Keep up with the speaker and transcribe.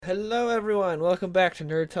Hello, everyone. Welcome back to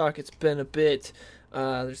Nerd Talk. It's been a bit.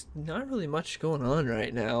 There's not really much going on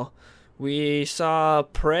right now. We saw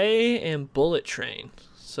Prey and Bullet Train.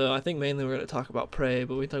 So I think mainly we're going to talk about Prey,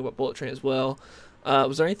 but we can talk about Bullet Train as well.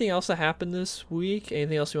 Was there anything else that happened this week?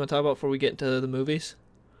 Anything else you want to talk about before we get into the movies?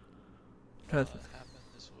 What happened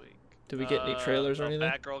this week? Did we get any trailers or Well, anything?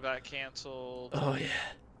 Batgirl got canceled. Oh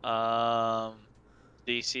yeah. Um,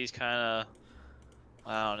 DC's kind of,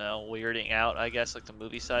 I don't know, weirding out, I guess, like the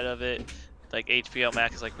movie side of it. Like HBO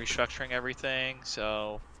Max is like restructuring everything,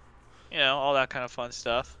 so all that kind of fun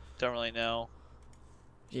stuff. Don't really know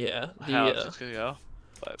Yeah. how it's gonna go,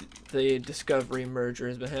 but The Discovery merger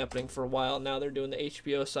has been happening for a while. Now they're doing the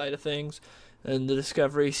HBO side of things, and the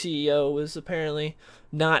Discovery CEO was apparently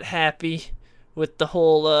not happy with the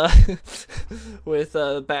whole with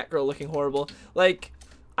Batgirl looking horrible. Like,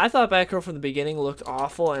 I thought Batgirl from the beginning looked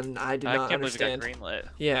awful, and I did I not can't believe it understand. got greenlit.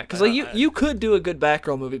 Yeah, because like you could do a good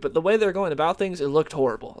Batgirl movie, but the way they're going about things, it looked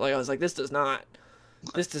horrible. Like, I was like, this does not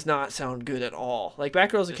sound good at all. Like,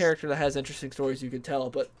 Batgirl's a Just- character that has interesting stories, you could tell,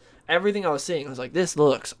 but everything I was seeing, I was like, this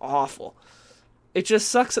looks awful. It just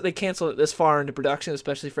sucks that they canceled it this far into production,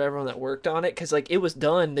 especially for everyone that worked on it, because like it was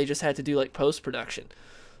done, they just had to do like post production.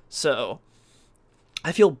 So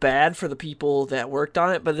I feel bad for the people that worked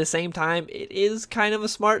on it, but at the same time, it is kind of a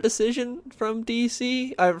smart decision from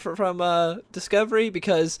DC, from Discovery,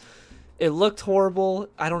 because it looked horrible.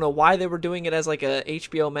 I don't know why they were doing it as like a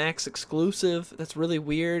HBO Max exclusive. That's really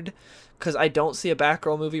weird, because I don't see a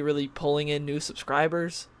Batgirl movie really pulling in new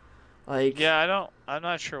subscribers. Like, Yeah, I'm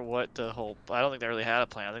not sure what the whole. I don't think they really had a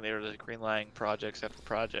plan. I think they were just greenlighting projects after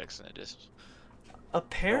projects, and it just no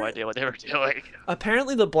apparently. idea what they were doing.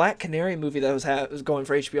 Apparently, the Black Canary movie that was going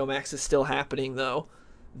for HBO Max is still happening, though.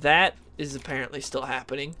 That is apparently still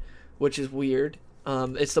happening, which is weird.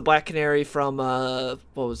 It's the Black Canary from what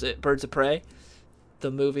was it, Birds of Prey,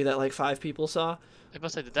 the movie that like 5 people saw. I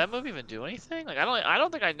must say, did that movie even do anything? Like, I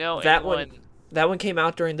don't think I know That anyone. one, that one came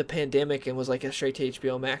out during the pandemic and was like a straight to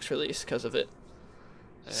HBO Max release because of it.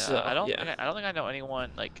 Yeah, So I don't yeah, think I don't think I know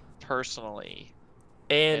anyone like personally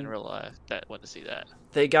in and real life that went to see that.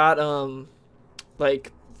 they got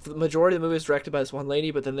like the majority of the movie is directed by this one lady,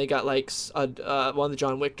 but then they got like one of the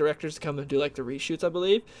John Wick directors to come and do like the reshoots, I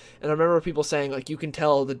believe. And I remember people saying like you can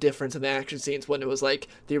tell the difference in the action scenes when it was like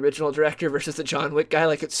the original director versus the John Wick guy.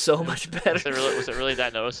 Like, it's so much better. Was it really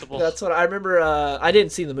that noticeable? That's what I remember. I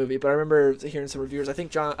didn't see the movie, but I remember hearing some reviewers. I think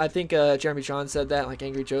Jeremy John said that, like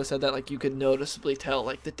Angry Joe said that, like you could noticeably tell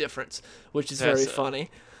like the difference, which is very funny.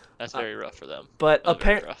 That's very rough for them. But That was very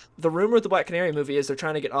apparently, rough. the rumor with the Black Canary movie is they're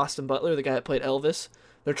trying to get Austin Butler, the guy that played Elvis.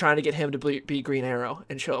 They're trying to get him to be Green Arrow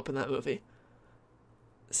and show up in that movie.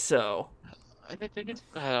 So, I think I don't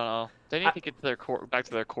know. They need to get to back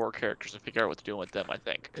to their core characters and figure out what to do with them. I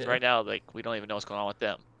think because Yeah. right now, like, we don't even know what's going on with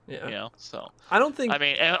them. yeah. So I don't think I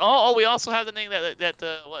mean, and we also have the thing that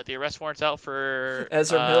the arrest warrant's out for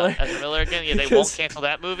Ezra Miller. Ezra Miller again. Yeah, they won't Because- cancel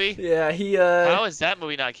that movie. Yeah, How is that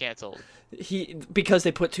movie not canceled? he because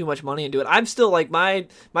they put too much money into it. I'm still like my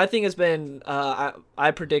thing has been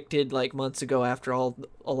I predicted like months ago after a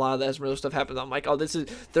lot of the Ezra Miller stuff happened. I'm like, oh,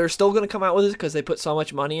 they're still gonna come out with this because they put so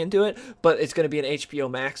much money into it, but it's gonna be an HBO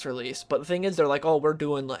Max release. But the thing is, they're like, oh, we're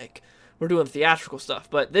doing theatrical stuff.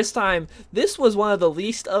 But this time, this was one of the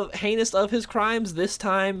least heinous of his crimes. This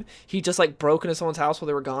time, he just like broke into someone's house while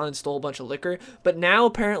they were gone and stole a bunch of liquor. But now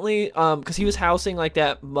apparently, because he was housing like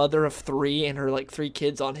that mother of 3 and her like 3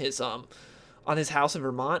 kids on his house in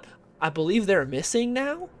Vermont, I believe they're missing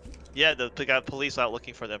now. Yeah, they got police out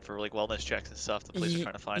looking for them for like wellness checks and stuff. The police are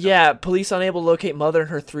trying to find them. Yeah, police unable to locate mother and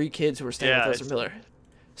her 3 kids who were staying Yeah, with Ezra it's- Miller.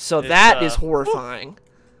 So it's, that is horrifying.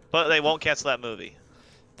 But they won't cancel that movie.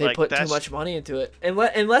 They Like, put too that's- much money into it.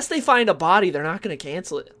 Unless they find a body, they're not going to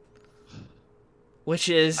cancel it. Which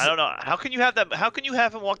is, I don't know. How can you have them? How can you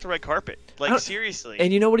have him walk the red carpet? Like, seriously.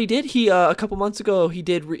 and you know what he did? He a couple months ago he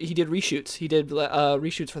did reshoots. He did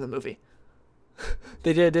reshoots for the movie.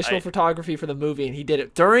 They did additional photography for the movie, and he did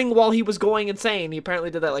it while he was going insane. He apparently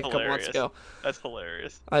did that like a couple months ago. That's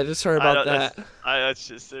hilarious. I just heard about that.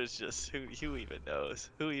 There's just who even knows?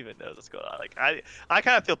 Who even knows what's going on? Like, I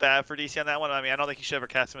kind of feel bad for DC on that one. I mean, I don't think you should ever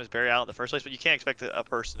cast him as Barry Allen in the first place, but you can't expect a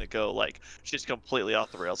person to go like just completely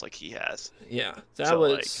off the rails like he has. Yeah, that So,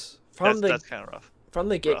 was That's kind of rough. from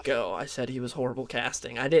the get-go. I said he was horrible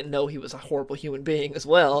casting. I didn't know he was a horrible human being as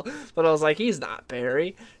well, but I was like, he's not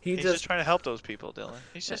Barry. He's just trying to help those people, Dylan.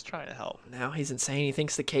 He's just trying to help. Now he's insane. He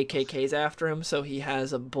thinks the KKK's after him, so he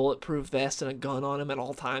has a bulletproof vest and a gun on him at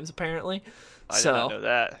all times, apparently. I did not know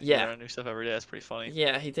that. yeah. You learn new stuff every day. That's pretty funny.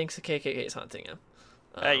 Yeah, he thinks the KKK's hunting him.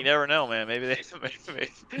 Hey, you never know, man. Maybe they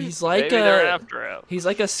He's like maybe they're a after him. he's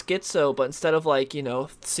like a schizo, but instead of like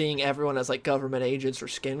seeing everyone as like government agents or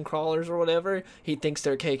skin crawlers or whatever, he thinks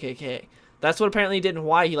they're KKK. That's what apparently he did in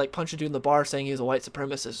Hawaii. He like punched a dude in the bar saying he was a white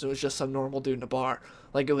supremacist. It was just some normal dude in a bar.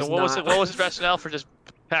 Like it was And what not. was what was his rationale for just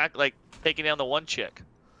taking down the one chick?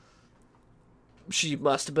 She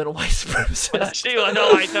must have been a white supremacist. She was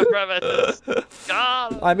no white supremacist.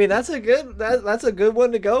 God. I mean, that's a good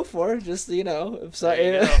one to go for. Just if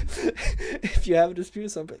There you if you have a dispute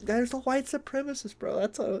with somebody, there's a white supremacist, bro.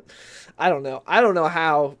 I don't know. I don't know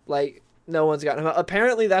how no one's gotten him out.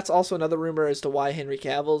 Apparently, that's also another rumor as to why Henry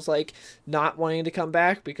Cavill's not wanting to come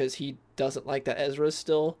back because he doesn't like that Ezra's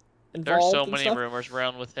still involved. There's so and many stuff. rumors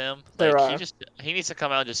around with him. There are. He needs to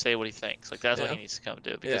come out and just say what he thinks. That's what Yeah. he needs to come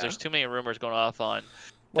do because Yeah. there's too many rumors going off on.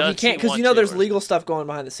 Well, he does can't because want to there's or- legal stuff going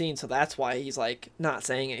behind the scenes, so that's why he's not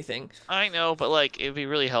saying anything. I know, but it'd be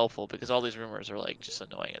really helpful because all these rumors are just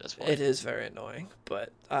annoying at this point. It is very annoying,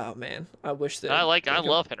 but oh man, I wish that. I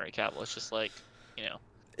love Henry Cavill. It's just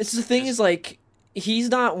It's the thing is he's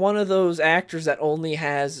not one of those actors that only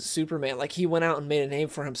has Superman. He went out and made a name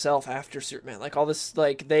for himself after Superman. All this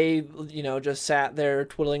they just sat there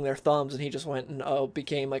twiddling their thumbs, and he just went and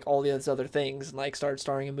became all these other things and started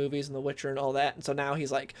starring in movies and The Witcher and all that. And so now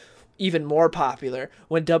he's even more popular.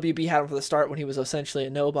 When WB had him from the start, when he was essentially a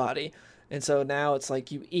nobody. And so now it's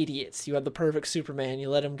you idiots. You have the perfect Superman. You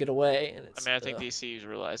let him get away. And I think DC's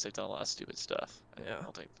realized they've done a lot of stupid stuff. Yeah. I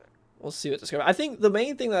don't think that. We'll see what discover. I think the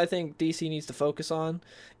main thing that I think DC needs to focus on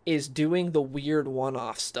is doing the weird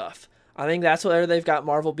one-off stuff. I think that's where they've got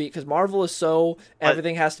Marvel beat because Marvel is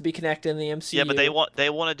everything has to be connected in the MCU. Yeah, but they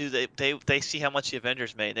want to do they see how much the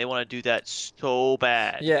Avengers made. They want to do that so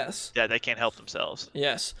bad. Yes. Yeah, they can't help themselves.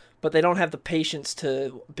 Yes, but they don't have the patience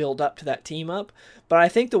to build up to that team up. But I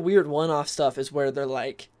think the weird one-off stuff is where they're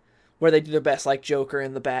where they do their best, like Joker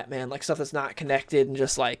and the Batman, stuff that's not connected and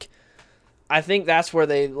just I think that's where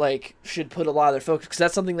they should put a lot of their focus because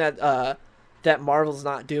that's something that that Marvel's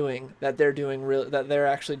not doing that they're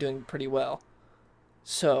actually doing pretty well.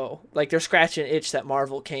 So they're scratching an itch that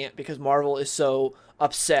Marvel can't because Marvel is so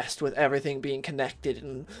obsessed with everything being connected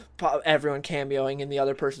and everyone cameoing in the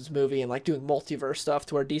other person's movie and doing multiverse stuff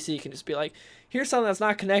to where DC can just be here's something that's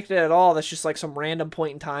not connected at all. That's just some random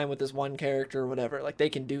point in time with this one character or whatever. They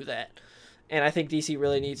can do that. And I think DC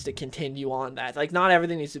really needs to continue on that. Not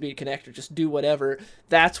everything needs to be connected. Just do whatever.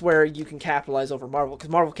 That's where you can capitalize over Marvel. Because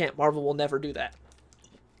Marvel can't. Marvel will never do that.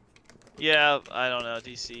 Yeah, I don't know.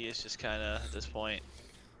 DC is just kind of at this point.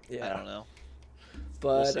 Yeah. I don't know.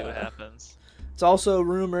 But We'll see what happens. It's also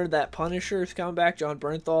rumored that Punisher is coming back, John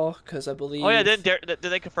Bernthal, because I believe... Oh, yeah, did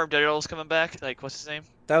they confirm Daredevil's coming back? What's his name?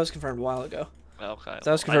 That was confirmed a while ago. Okay.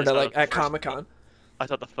 That was confirmed at Comic-Con. I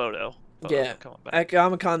thought the photo Yeah, coming back. at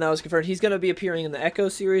Comic-Con that was confirmed. He's going to be appearing in the Echo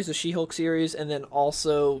series, the She-Hulk series, and then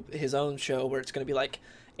also his own show where it's going to be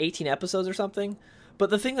 18 episodes or something. But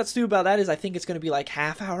the thing that's new about that is I think it's going to be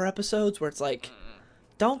half-hour episodes where it's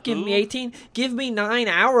don't give me 18, give me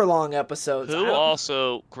 9-hour-long episodes. Who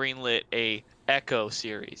also greenlit a Echo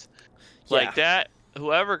series? That,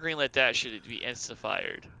 whoever greenlit that should be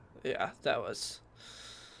insta-fired. Yeah, that was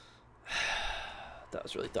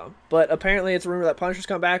really dumb. But apparently it's a rumor that Punisher's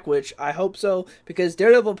come back, which I hope so, because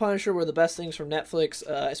Daredevil and Punisher were the best things from Netflix,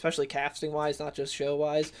 especially casting-wise, not just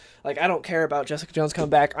show-wise. I don't care about Jessica Jones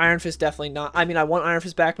coming back. Iron Fist definitely not. I mean, I want Iron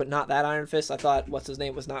Fist back, but not that Iron Fist. I thought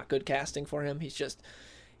what's-his-name was not good casting for him.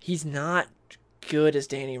 He's not good as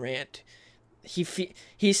Danny Rand. He seems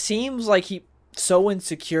he's so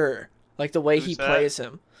insecure, the way he plays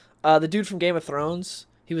him. The dude from Game of Thrones,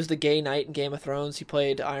 he was the gay knight in Game of Thrones. He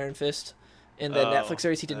played Iron Fist. In the Netflix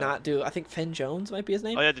series, he did not do. I think Finn Jones might be his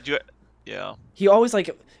name. Oh yeah, did you? Yeah. He always they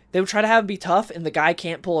would try to have him be tough, and the guy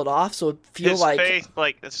can't pull it off. So it feel his face,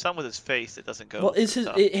 there's some with his face that doesn't go. Well,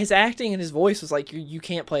 his acting and his voice was you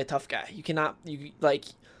can't play a tough guy. You cannot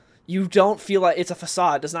you don't feel like it's a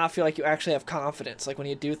facade. It does not feel like you actually have confidence when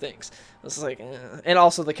you do things. It's and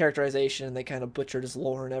also the characterization. They kind of butchered his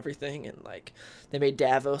lore and everything, and they made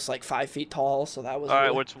Davos 5 feet tall. So that was all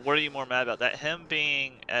right. What are you more mad about? That him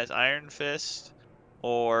being as Iron Fist,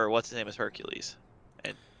 or what's his name as Hercules,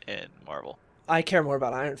 in Marvel? I care more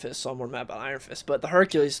about Iron Fist, so I'm more mad about Iron Fist. But the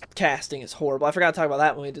Hercules casting is horrible. I forgot to talk about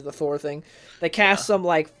that when we did the Thor thing. They cast some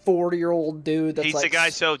 40-year-old dude that's he's the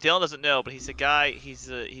guy. So Dylan doesn't know, but he's the guy. He's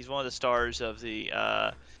one of the stars of the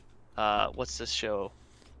what's this show?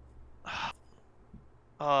 It's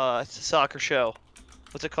a soccer show.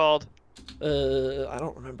 What's it called? I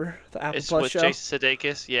don't remember. The Apple It's Plus with show. Jason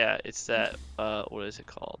Sudeikis. Yeah, it's that. What is it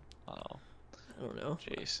called? Oh, I don't know.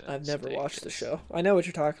 Jason. I've never watched the Sudeikis. show. I know what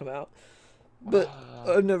you're talking about. but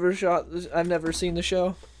I've never seen the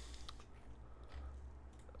show.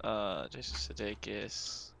 Jason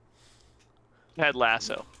Sudeikis. Ted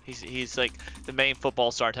Lasso. He's like the main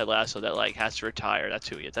football star in Ted Lasso that like has to retire. That's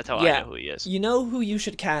who he is. That's how I know who he is. You know who you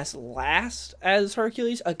should cast last as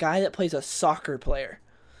Hercules? A guy that plays a soccer player.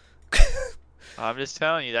 I'm just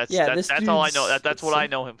telling you. That's this all I know. That's what so- I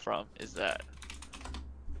know him from. Is that.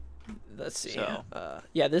 Let's see. So.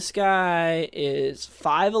 This guy is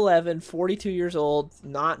 5'11", 42 years old,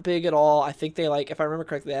 not big at all. I think they like, if I remember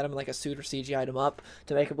correctly, they had him in like a suit or CGI'd him up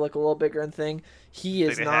to make him look a little bigger and thing. He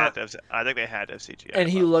is not. I think they had to have CGI. And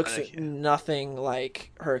he looks nothing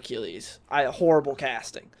like Hercules. Horrible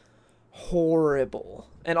casting. Horrible.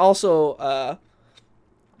 And also,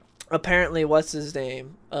 apparently, what's his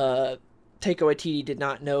name? Taika Waititi did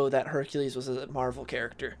not know that Hercules was a Marvel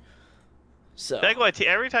character. So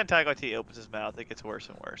every time Taika Waititi opens his mouth, it gets worse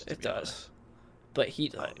and worse. It does. But he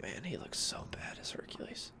looks so bad as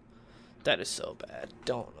Hercules. That is so bad.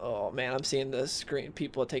 Oh man, I'm seeing the screen.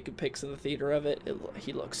 People are taking pics in the theater of it.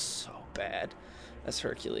 He looks so bad as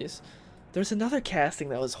Hercules. There's another casting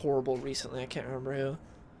that was horrible recently. I can't remember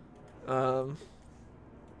who.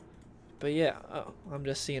 But yeah, I'm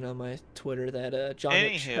just seeing on my Twitter that John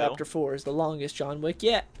Wick Chapter 4 is the longest John Wick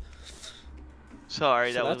yet.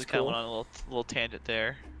 Sorry, So that was that's kind of cool. went on a little tangent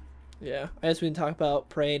there. Yeah, I guess we can talk about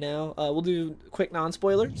Prey now. We'll do quick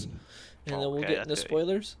non-spoilers, and then we'll get into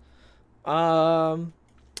spoilers. Yeah,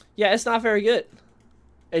 it's not very good.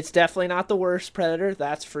 It's definitely not the worst Predator,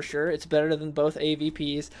 that's for sure. It's better than both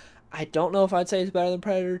AVPs. I don't know if I'd say it's better than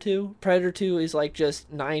Predator 2. Predator 2 is like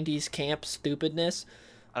just 90s camp stupidness.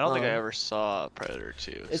 I don't think I ever saw Predator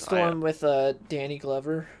 2. It's the one with Danny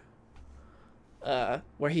Glover.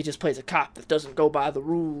 Where he just plays a cop that doesn't go by the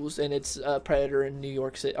rules, and it's Predator in New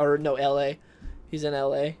York City, or no, LA. He's in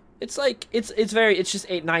LA. It's like it's just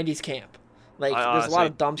 90s camp. Like there's a lot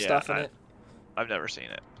of dumb stuff in it. I've never seen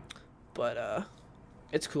it. But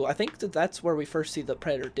it's cool. I think that's where we first see the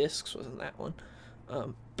Predator discs was in that one.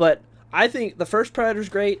 But I think the first Predator's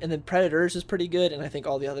great, and then Predators is pretty good, and I think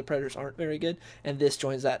all the other Predators aren't very good, and this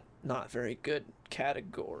joins that not very good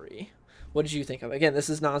category. What did you think of it? Again, this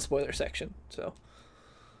is non-spoiler section, so.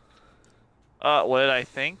 What did I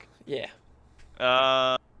think? Yeah.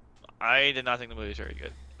 I did not think the movie was very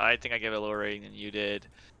good. I think I gave it a lower rating than you did.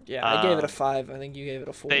 Yeah, I gave it a 5. I think you gave it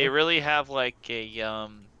a 4. They really have like a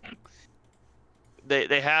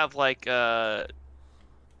They have like they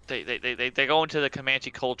go into the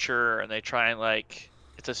Comanche culture and they try and like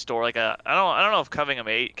it's a story like a I don't know if coming of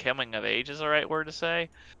age is the right word to say.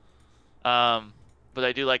 But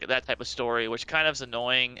I do like that type of story, which kind of is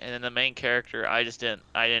annoying. And then the main character, I didn't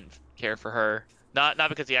care for her. Not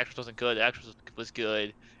because the actress wasn't good. The actress was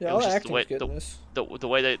good. Yeah, it was all just good in this. the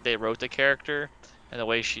way that they wrote the character and the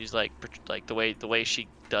way she's like the way she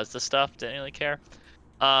does the stuff. Didn't really care.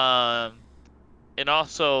 And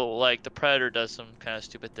also like the Predator does some kind of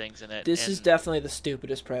stupid things in it. This is definitely the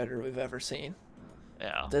stupidest Predator we've ever seen.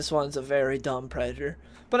 Yeah. This one's a very dumb Predator.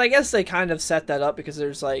 But I guess they kind of set that up because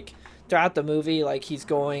there's like throughout the movie, like he's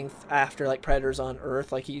going after like predators on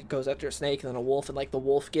Earth, like he goes after a snake and then a wolf, and like the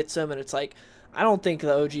wolf gets him, and it's like I don't think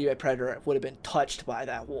the OG Predator would have been touched by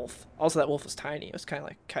that wolf. Also, that wolf was tiny; it was kind of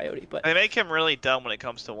like a coyote. But they make him really dumb when it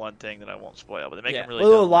comes to one thing that I won't spoil. But they make him really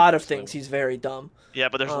well, dumb. A lot of things he's very dumb. Yeah,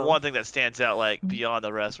 but there's one thing that stands out like beyond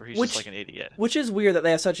the rest, where he's just like an idiot. Which is weird that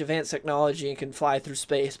they have such advanced technology and can fly through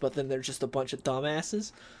space, but then they're just a bunch of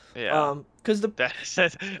dumbasses. Yeah. Because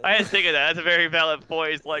I didn't think of that. That's a very valid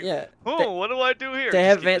point. It's like, what do I do here? They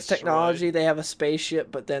have advanced technology. They have a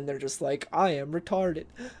spaceship, but then they're just like, I am retarded.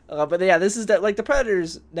 But yeah, this is that like the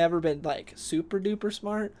Predator's never been like super duper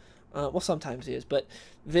smart. Well, sometimes he is, but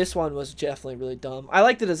this one was definitely really dumb. I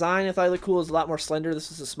like the design. I thought it looked cool. It's a lot more slender.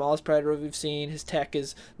 This is the smallest Predator we've seen. His tech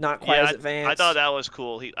is not quite as advanced. I thought that was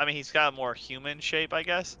cool. He's got a more human shape, I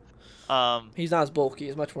guess. He's not as bulky.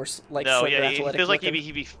 He's much more like no, slender, yeah, athletic. He feels like looking.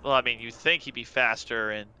 he'd be. Well, I mean, you think he'd be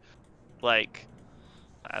faster and like,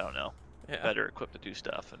 I don't know, better equipped to do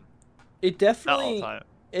stuff. And it definitely. Not all the time.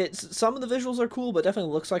 It's some of the visuals are cool, but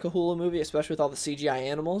definitely looks like a Hulu movie, especially with all the CGI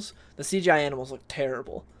animals. The CGI animals look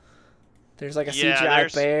terrible. There's like a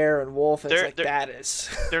CGI bear and wolf. And it's like that is.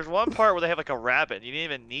 There's one part where they have like a rabbit. You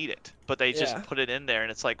didn't even need it, but they just put it in there,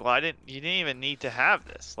 and it's like, well, you didn't even need to have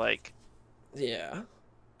this, like. Yeah.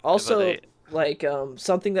 Also, like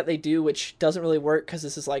something that they do, which doesn't really work because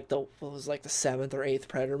this is like the 7th or 8th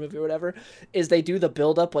Predator movie or whatever, is they do the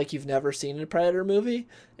build up like you've never seen in a Predator movie.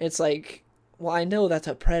 It's like, well, I know that's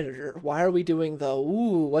a Predator. Why are we doing the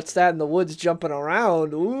what's that in the woods jumping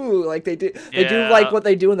around? Like they do like what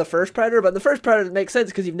they do in the first Predator, but in the first Predator it makes sense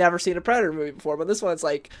because you've never seen a Predator movie before. But this one, it's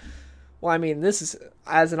like, Well, I mean, this is,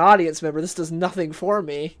 as an audience member, this does nothing for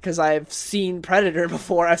me because I've seen Predator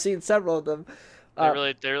before. I've seen several of them. They're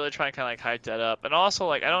really trying to kind of like hype that up, and also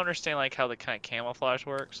like I don't understand like how the kind of camouflage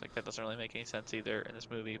works. Like that doesn't really make any sense either in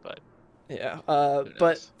this movie, but Yeah. who But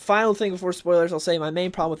knows? final thing before spoilers, I'll say my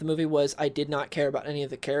main problem with the movie was I did not care about any of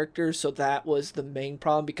the characters, so that was the main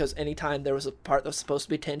problem because anytime there was a part that was supposed to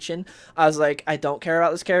be tension, I was like, I don't care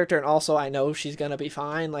about this character, and also I know she's gonna be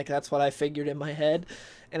fine. Like that's what I figured in my head.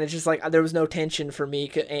 And it's just like there was no tension for me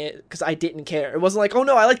because I didn't care. It wasn't like, oh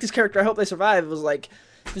no, I like this character, I hope they survive. It was like,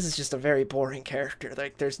 this is just a very boring character.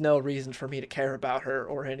 Like there's no reason for me to care about her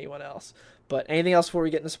or anyone else. But anything else before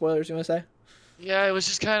we get into spoilers you want to say? Yeah, it was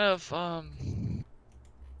just kind of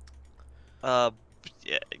uh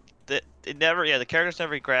yeah, the characters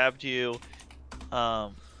never grabbed you,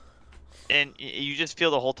 um and you just feel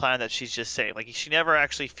the whole time that she's just safe. Like she never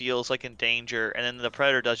actually feels like in danger, and then the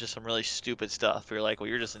predator does just some really stupid stuff. You're like, well,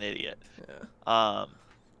 you're just an idiot. Yeah.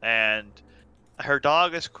 And her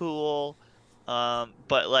dog is cool,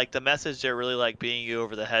 but like the message they're really like beating you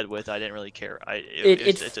over the head with, I didn't really care.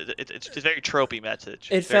 It's a very tropey message.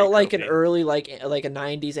 It Very felt like an tropey. early like a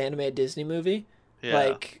 '90s animated Disney movie, Yeah.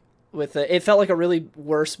 like with it felt like a really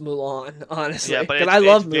worse Mulan, honestly. Yeah, but because I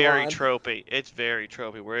love it's very Mulan. tropey. It's very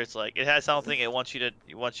tropey, where it's like it has something it wants you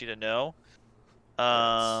to know.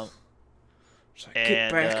 It's like, get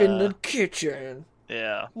and, back in the kitchen.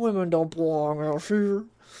 Yeah. Women don't belong out here.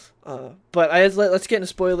 But let's get into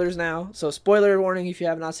spoilers now. So spoiler warning if you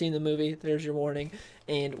have not seen the movie. There's your warning,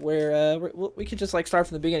 and we could just like start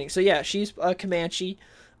from the beginning. So yeah, she's a Comanche.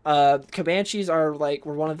 Comanches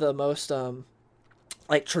were one of the most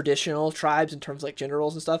like traditional tribes in terms of like gender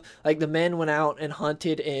roles and stuff. Like the men went out and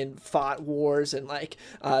hunted and fought wars and like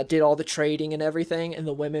did all the trading and everything, and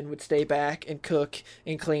the women would stay back and cook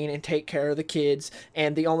and clean and take care of the kids,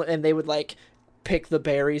 and they would like pick the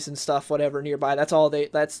berries and stuff whatever nearby.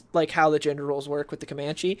 That's like how the gender roles work with the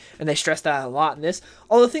Comanche, and they stress that a lot in this.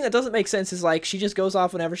 Although the thing that doesn't make sense is like she just goes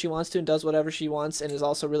off whenever she wants to and does whatever she wants and is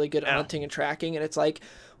also really good at hunting and tracking, and it's like,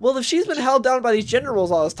 well, if she's been held down by these gender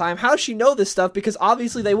roles all this time, how does she know this stuff? Because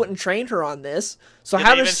obviously they wouldn't train her on this. So Yeah,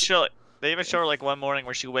 how they does even show her like one morning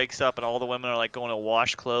where she wakes up and all the women are like going to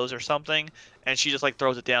wash clothes or something, and she just like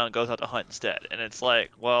throws it down and goes out to hunt instead. And it's like,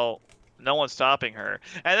 well, no one's stopping her.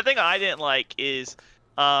 And the thing I didn't like is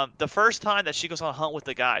the first time that she goes on a hunt with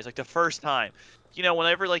the guys, like the first time, you know,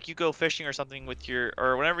 whenever like you go fishing or something with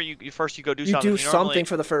or whenever you go do you something, do something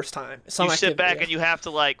for the first time? You sit back and you have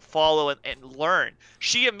to like follow and learn.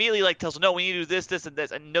 She immediately like tells them, no, we need to do this, this, and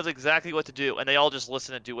this, and knows exactly what to do, and they all just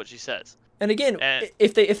listen and do what she says. And again,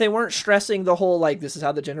 if they weren't stressing the whole like this is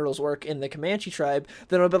how the gender roles work in the Comanche tribe,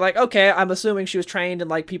 then it would be like, okay, I'm assuming she was trained and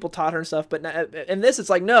like people taught her and stuff. But in this, it's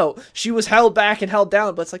like, no, she was held back and held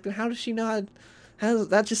down. But it's like, then how does she not?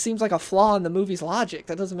 That just seems like a flaw in the movie's logic.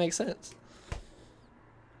 That doesn't make sense.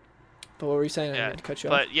 But what were you saying? I didn't mean to cut you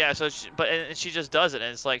off. But yeah, and she just does it,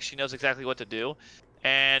 and it's like she knows exactly what to do,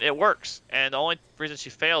 and it works. And the only reason she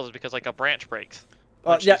fails is because like a branch breaks.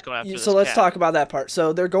 Yeah, so let's talk about that part.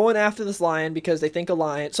 So they're going after this lion because they think a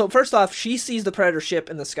lion. So first off, she sees the predator ship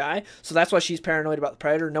in the sky, so that's why she's paranoid about the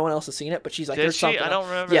predator. No one else has seen it, but she's like, "There's something." I don't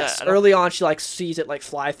remember. Yes, that. early on, she like sees it like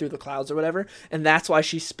fly through the clouds or whatever, and that's why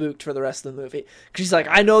she's spooked for the rest of the movie. Because she's like,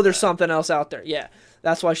 I know there's something else out there. Yeah,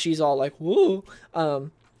 that's why she's all like, woo.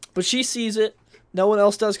 But she sees it. No one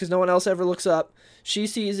else does because no one else ever looks up. She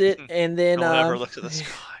sees it, and then no one ever looks at the sky.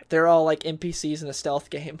 They're all like NPCs in a stealth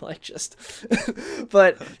game, like just.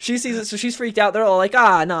 But she sees it, so she's freaked out. They're all like,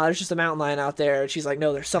 no, there's just a mountain lion out there. And she's like,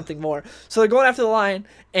 no, there's something more. So they're going after the lion,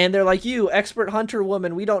 and they're like, you, expert hunter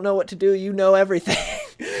woman, we don't know what to do. You know everything.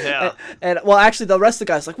 Yeah. and well, actually, the rest of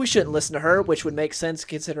the guys like, we shouldn't listen to her, which would make sense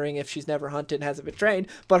considering if she's never hunted and hasn't been trained.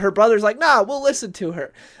 But her brother's like, nah, we'll listen to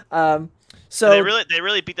her. So they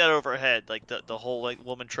really beat that over her head, like the whole like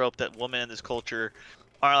woman trope that women in this culture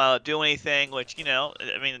aren't allowed to do anything, which, you know,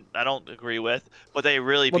 I mean, I don't agree with, but they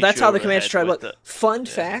really beat that's you how over the Comanche tribe look. Fun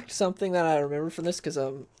Yeah. fact, something that I remember from this because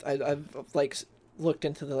I've like looked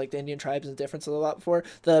into the Indian tribes and differences a lot before.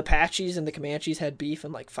 The Apaches and the Comanches had beef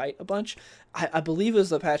and like fight a bunch. I believe it was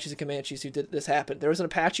the Apaches and Comanches who did this happen. There was an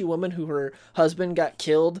Apache woman who her husband got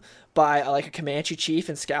killed by like a Comanche chief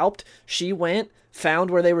and scalped. She went,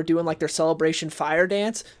 found where they were doing like their celebration fire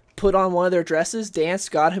dance, put on one of their dresses,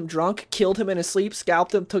 danced, got him drunk, killed him in his sleep,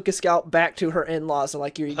 scalped him, took his scalp back to her in-laws, and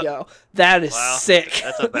like, here you go. That is sick.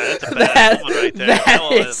 That's a badass one right there.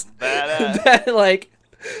 That is badass. That, like,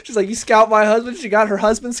 she's like, you scalped my husband. She got her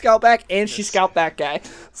husband's scalp back, and she scalped that guy.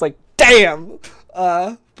 It's like, damn.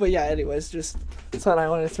 But yeah, anyways, just That's what I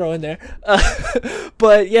want to throw in there.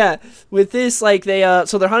 But yeah, with this, like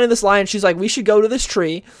so they're hunting this lion. She's like, we should go to this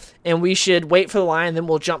tree, and we should wait for the lion. Then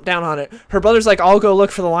we'll jump down on it. Her brother's like, I'll go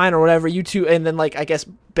look for the lion or whatever. You two, and then like I guess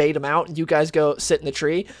bait him out, and you guys go sit in the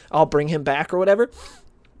tree. I'll bring him back or whatever.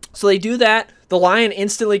 So they do that. The lion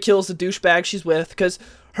instantly kills the douchebag she's with because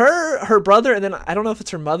her brother, and then I don't know if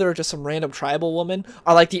it's her mother or just some random tribal woman,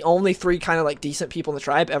 are like the only three kind of like decent people in the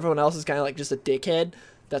tribe. Everyone else is kind of like just a dickhead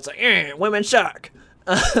that's like, women suck.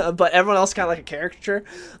 But everyone else kind of like a caricature.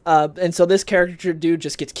 And so this caricature dude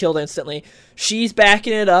just gets killed instantly. She's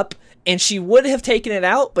backing it up, and she would have taken it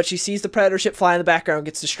out, but she sees the predator ship fly in the background,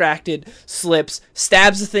 gets distracted, slips,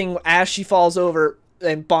 stabs the thing as she falls over,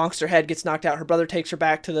 and bonks her head, gets knocked out. Her brother takes her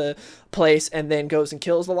back to the place and then goes and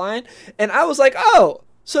kills the lion. And I was like, oh,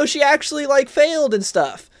 so she actually like failed and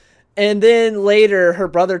stuff. And then later her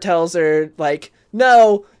brother tells her like,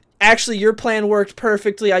 no, actually your plan worked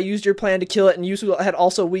perfectly. I used your plan to kill it, and you had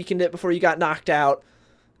also weakened it before you got knocked out.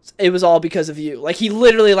 It was all because of you. Like, he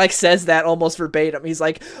literally like says that almost verbatim. He's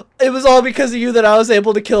like, it was all because of you that I was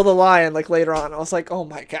able to kill the lion. Like later on, I was like, oh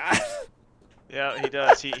my god. Yeah, he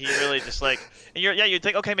does. He really just like, and you'd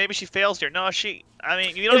think, okay, maybe she fails here. No, I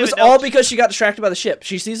mean, you don't It was even know all because she got distracted by the ship.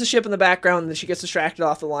 She sees the ship in the background, and then she gets distracted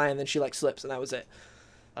off the lion, and then she like slips, and that was it.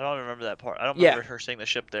 I don't remember that part. I don't remember her seeing the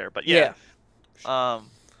ship there, but yeah.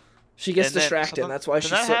 She gets distracted, and that's why she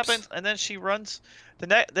slips. That happens, and then she runs.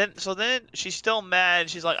 Then she's still mad.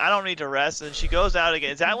 She's like, I don't need to rest, and she goes out again.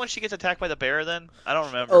 Is that when she gets attacked by the bear? Then I don't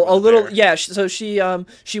remember. A little, yeah. So she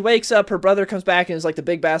wakes up. Her brother comes back and is like the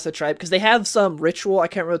big bass of the tribe because they have some ritual. I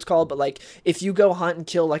can't remember what it's called, but like if you go hunt and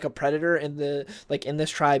kill like a predator in this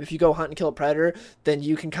tribe, if you go hunt and kill a predator, then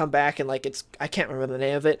you can come back and like I can't remember the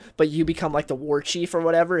name of it, but you become like the war chief or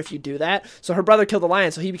whatever if you do that. So her brother killed the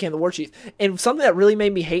lion, so he became the war chief. And something that really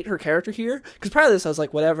made me hate her character here, because prior to this I was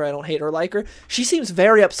like, whatever, I don't hate her or like her. She seems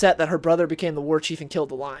very upset that her brother became the war chief and killed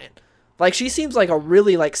the lion. Like, she seems like a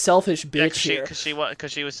really like selfish bitch here.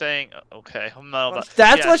 Because she was saying, okay, I'm not about.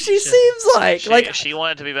 That's what she seems like. She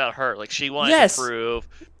wanted to be about her. Like, she wanted to prove.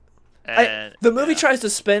 And the movie tries to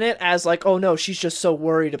spin it as like, oh no, she's just so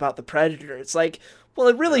worried about the predator. It's like, well,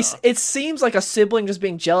 it seems like a sibling just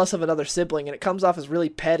being jealous of another sibling, and it comes off as really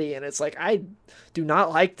petty. And it's like, I do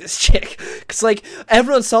not like this chick, because like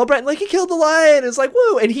everyone's celebrating like he killed the lion. It's like,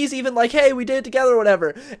 woo, and he's even like, hey, we did it together or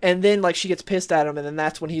whatever. And then like she gets pissed at him, and then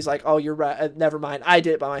that's when he's like, oh, you're right, never mind, I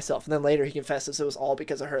did it by myself. And then later he confesses it was all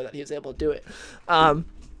because of her that he was able to do it. But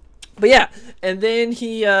yeah, and then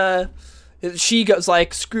she goes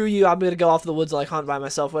like, screw you, I'm gonna go off to the woods, like hunt by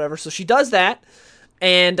myself, whatever. So she does that.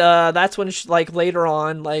 And that's when she, like later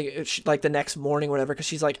on, like the next morning, whatever, because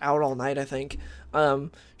she's like out all night, I think.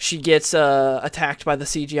 She gets attacked by the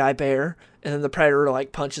CGI bear, and then the predator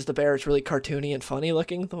like punches the bear. It's really cartoony and funny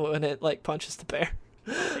looking when it like punches the bear.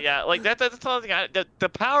 Yeah, like that's the other thing. The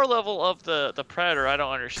power level of the predator, I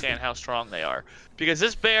don't understand how strong they are, because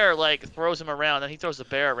this bear like throws him around, and he throws the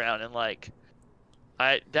bear around, and like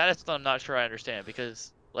I'm not sure I understand,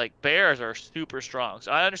 because like bears are super strong. So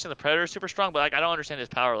I understand the predator is super strong, but like I don't understand his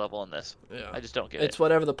power level in this. Yeah. I just don't get it. It's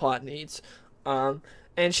whatever the plot needs.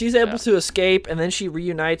 And she's able to escape, and then she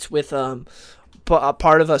reunites with a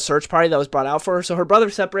part of a search party that was brought out for her. So her brother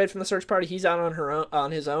separated from the search party. He's out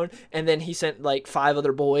on his own, and then he sent like 5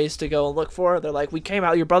 other boys to go and look for her. They're like, we came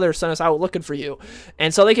out, your brother sent us out looking for you.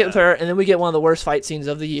 And so they get with her, and then we get one of the worst fight scenes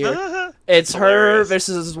of the year. It's her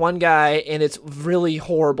versus this one guy, and it's really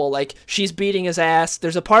horrible. Like, she's beating his ass.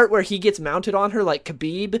 There's a part where he gets mounted on her like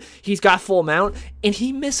Khabib. He's got full mount, and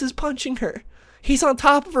he misses punching her. He's on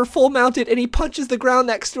top of her full mounted, and he punches the ground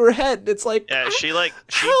next to her head. It's like, yeah, she wins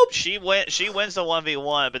the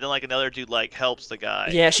 1v1, but then like another dude like helps the guy.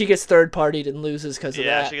 Yeah, she gets third partied and loses because of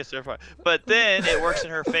that. Yeah, she gets third partied. But then it works in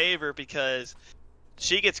her favor because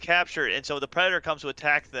she gets captured, and so the predator comes to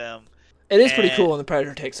attack them. It is pretty cool when the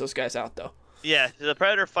predator takes those guys out, though. Yeah, the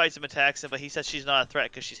predator fights him, attacks him, but he says she's not a threat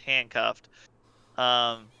because she's handcuffed.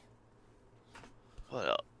 What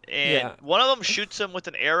else? And one of them shoots him with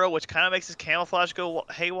an arrow, which kind of makes his camouflage go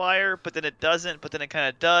haywire, but then it doesn't, but then it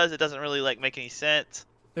kind of does. It doesn't really like make any sense.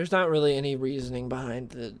 There's not really any reasoning behind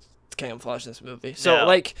the camouflage in this movie. So,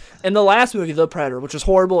 like, in the last movie, The Predator, which was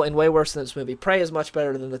horrible and way worse than this movie, Prey is much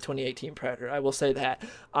better than the 2018 Predator. I will say that.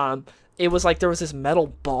 It was like there was this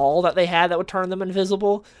metal ball that they had that would turn them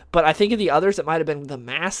invisible, but I think in the others it might have been the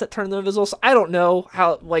mask that turned them invisible. So I don't know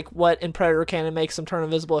how, like, what in Predator canon makes them turn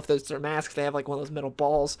invisible. If there's their masks, they have like one of those metal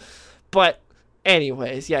balls. But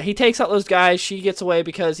anyways, yeah, he takes out those guys. She gets away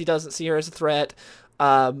because he doesn't see her as a threat.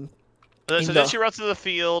 And So then she runs to the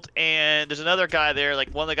field, and there's another guy there, like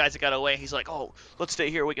one of the guys that got away. He's like, "Oh, let's stay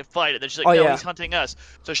here. We can fight it." And then she's like, "No, he's hunting us."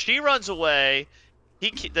 So she runs away.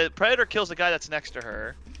 The predator kills the guy that's next to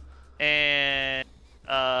her, and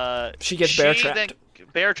she gets bear trapped.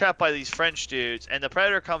 Bear trapped by these French dudes, and the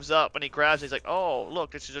predator comes up and he grabs. He's like, "Oh,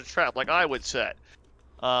 look, this is a trap, like I would set."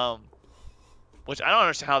 Which I don't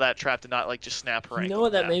understand how that trap did not like just snap her ankle. You know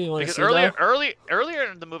what that made me want to see? Because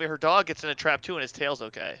earlier in the movie, her dog gets in a trap too, and his tail's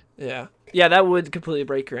okay. Yeah, that would completely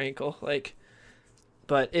break your ankle. Like,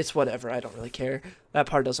 but it's whatever. I don't really care. That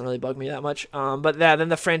part doesn't really bug me that much. But then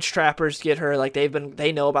the French trappers get her. Like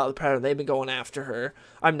they know about the predator. They've been going after her.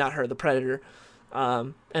 I'm not her, the predator.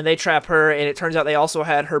 And they trap her, and it turns out they also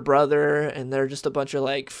had her brother, and they're just a bunch of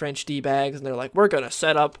like French D-bags, and they're like, we're gonna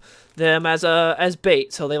set up them as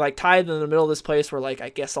bait. So they like tied them in the middle of this place where like I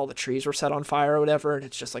guess all the trees were set on fire or whatever, and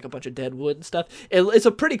it's just like a bunch of dead wood and stuff. It's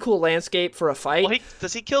a pretty cool landscape for a fight. Well,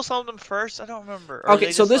 does he kill some of them first? I don't remember.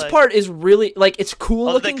 Okay, so this part is really like it's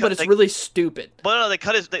cool looking, but it's really stupid. But no, they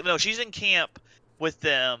cut his. No, she's in camp with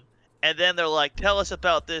them, and then they're like, tell us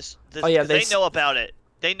about this. They know about it.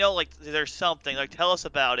 They know, like, there's something. Like, tell us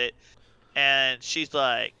about it. And she's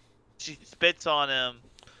like, she spits on him.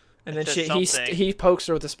 And then he pokes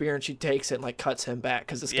her with a spear, and she takes it and, like, cuts him back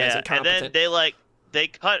because this guy's incompetent. And then they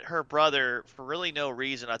cut her brother for really no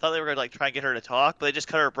reason. I thought they were going to, like, try and get her to talk, but they just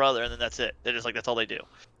cut her brother, and then that's it. They're just like, that's all they do.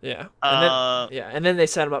 Yeah. And then they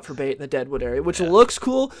set him up for bait in the Deadwood area, which looks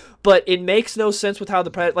cool, but it makes no sense with how the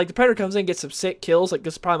Predator comes in and gets some sick kills. Like,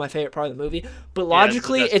 this is probably my favorite part of the movie. But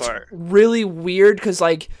logically, it's really weird because,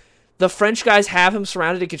 like, the French guys have him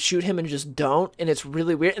surrounded and could shoot him and just don't, and it's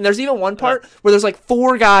really weird. And there's even one part where there's, like,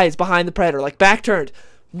 4 guys behind the Predator, like, back turned.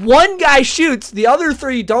 One guy shoots, the other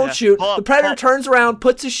 3 don't shoot. The Predator turns around,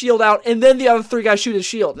 puts his shield out, and then the other 3 guys shoot his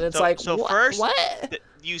shield. And it's what?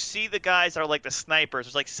 You see the guys are like the snipers.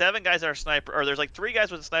 There's like 7 guys that are sniper, or there's like 3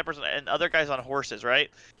 guys with the snipers and other guys on horses, right?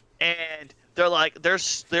 And they're like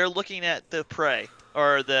they're looking at the prey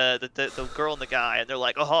or the girl and the guy, and they're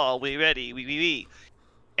like, "Oh, we ready? We."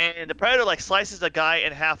 And the Predator like slices the guy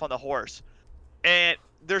in half on the horse, and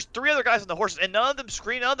there's 3 other guys on the horses, and none of them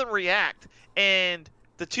scream, none of them react, and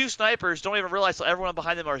the 2 snipers don't even realize everyone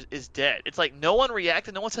behind them is dead. It's like no one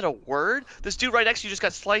reacted, no one said a word. This dude right next to you just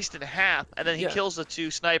got sliced in half, and then he kills the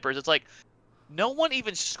 2 snipers. It's like no one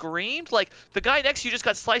even screamed. Like the guy next to you just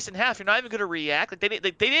got sliced in half. You're not even gonna react. Like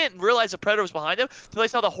they didn't realize the Predator was behind him until they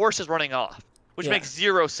saw the horses running off, which makes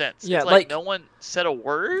 0 sense. Yeah, it's like no one said a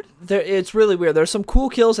word. It's really weird. There's some cool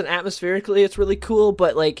kills, and atmospherically, it's really cool,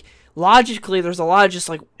 but like. Logically, there's a lot of just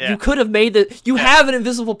like you could have made that. You have an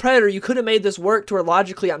invisible predator. You could have made this work to where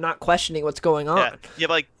logically I'm not questioning what's going on. Yeah,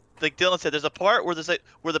 but like Dylan said, there's a part where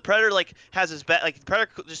where the predator like has his back, like the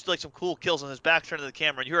predator just like some cool kills on his back turned to the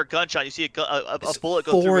camera, and you hear a gunshot, you see a bullet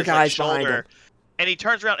go through his like, shoulder, and he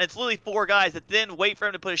turns around, and it's literally 4 guys that then wait for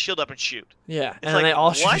him to put his shield up and shoot. Yeah, and like, they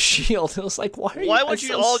all shoot his shield. It was like, why would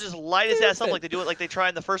you all just light his ass up like they do it, like they try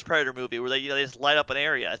in the first Predator movie, where they just light up an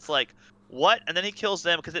area? It's like. What? And then he kills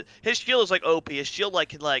them because his shield is like OP. His shield like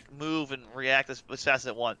can like move and react as fast as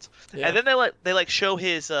it wants. Yeah. And then they show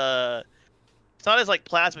his it's not his like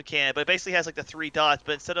plasma cannon, but it basically has like the 3 dots,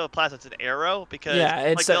 but instead of a plasma, it's an arrow because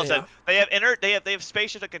it's like Dylan said, they have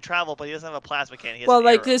spaceships that can travel, but he doesn't have a plasma cannon. He has well,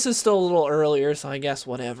 like arrow. This is still a little earlier, so I guess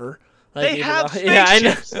whatever. Like, they have spaceships. Yeah, I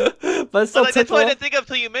know. But still, that's what I didn't think of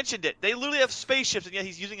until you mentioned it. They literally have spaceships, and yet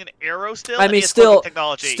he's using an arrow still. I mean,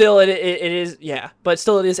 technology. Still, it is but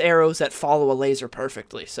still, it is arrows that follow a laser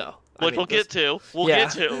perfectly. So, which we'll get to. We'll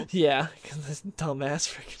get to. Yeah, because this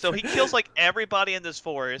dumbass. So he kills like everybody in this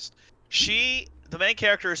forest. The main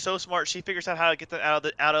character is so smart. She figures out how to get them out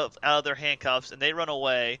of their handcuffs, and they run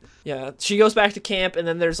away. Yeah, she goes back to camp, and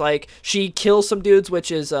then there's like she kills some dudes,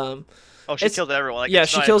 which is Oh, she killed everyone. Like, yeah,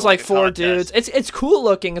 she kills like 4 dudes. It's cool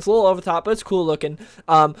looking. It's a little over the top, but it's cool looking.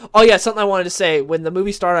 Oh yeah, something I wanted to say. When the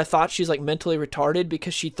movie started, I thought she's like mentally retarded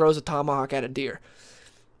because she throws a tomahawk at a deer.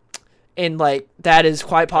 And like that is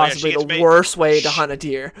quite possibly the worst way to hunt a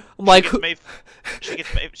deer. I'm like,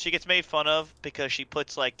 she gets made fun of because she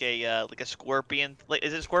puts like a scorpion. Like,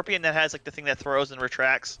 is it a scorpion that has like the thing that throws and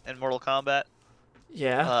retracts in Mortal Kombat?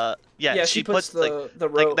 Yeah. Yeah. She puts the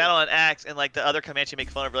rope like that on an axe, and like the other Comanche make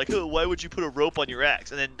fun of her, like, "Oh, why would you put a rope on your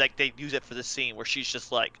axe?" And then like they use it for the scene where she's just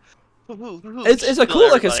like, it's a cool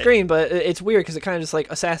looking screen, but it's weird because it kind of just like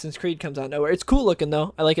Assassin's Creed comes out of nowhere. It's cool looking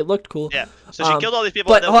though. I like it looked cool. Yeah. So she killed all these people.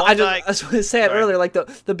 But and then I was going to say it earlier, like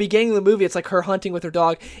the beginning of the movie, it's like her hunting with her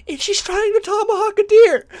dog, and she's trying to tomahawk a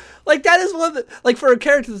deer. Like that is one of the, like for a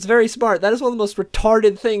character that's very smart, that is one of the most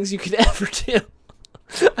retarded things you could ever do.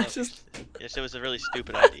 Yes, it was a really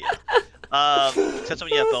stupid idea. Except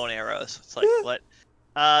when you have bow and arrows. It's like, what?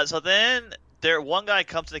 So then one guy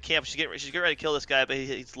comes to the camp. She's getting ready to kill this guy, but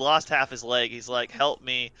he's lost half his leg. He's like, "Help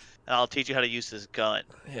me, and I'll teach you how to use this gun."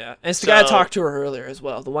 Yeah, and it's the guy I talked to her earlier as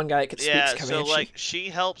well. The one guy that could speak Yeah, Comanche. so like she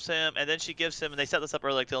helps him, and then she gives him, and they set this up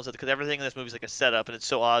earlier, like Dylan said, because everything in this movie is like a setup, and it's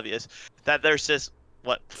so obvious that there's this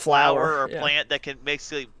flower or yeah. plant that can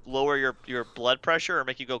basically lower your blood pressure or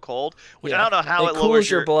make you go cold. Which Yeah. I don't know how it cools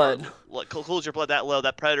lowers your blood. Cools your blood that low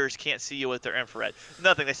that predators can't see you with their infrared.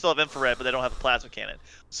 Nothing. They still have infrared, but they don't have a plasma cannon.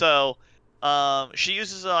 So. She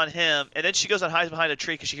uses it on him, and then she goes and hides behind a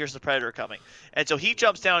tree because she hears the predator coming. And so he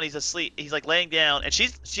jumps down. He's asleep. He's like laying down, and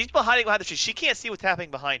she's hiding behind the tree. She can't see what's happening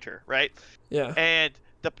behind her, right? Yeah. And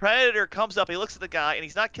the predator comes up. He looks at the guy, and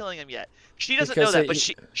he's not killing him yet. She doesn't know that, but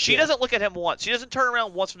she doesn't look at him once. She doesn't turn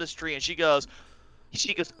around once from this tree, and she goes,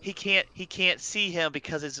 he can't see him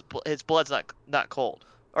because his blood's not cold,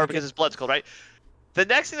 or because his blood's cold, right? The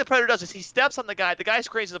next thing the predator does is he steps on the guy. The guy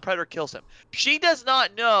screams, and the predator kills him. She does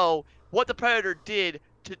not know what the predator did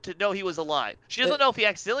to know he was alive. She doesn't know if he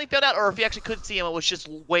accidentally found out or if he actually couldn't see him and was just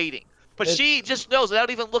waiting. But she just knows without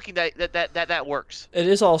even looking that works. It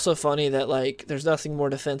is also funny that like there's nothing more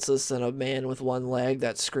defenseless than a man with one leg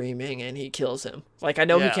that's screaming and he kills him. Like I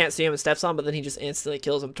know he can't see him and steps on, but then he just instantly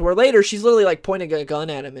kills him. To where later she's literally like pointing a gun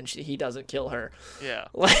at him and he doesn't kill her. Yeah.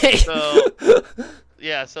 Like so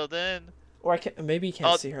yeah. So then. Or maybe he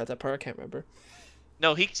can't see her at that part. I can't remember.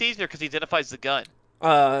 No, he sees her because he identifies the gun.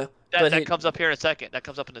 That comes up here in a second. That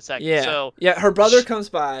comes up in a second. Yeah. So yeah, her brother comes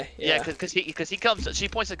by. Yeah, because he comes. She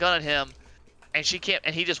points a gun at him, and she can't.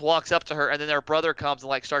 And he just walks up to her, and then their brother comes and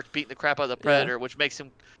like starts beating the crap out of the predator, which makes him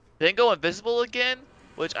then go invisible again.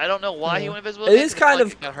 Which I don't know why he went invisible. It is kind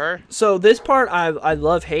of her. So this part I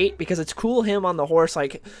love hate because it's cool him on the horse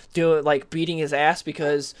like doing like beating his ass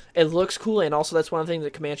because it looks cool, and also that's one of the things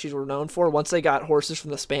that Comanches were known for. Once they got horses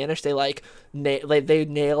from the Spanish, they like they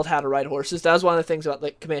nailed how to ride horses. That was one of the things about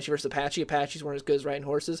like Comanche versus Apache. Apaches weren't as good as riding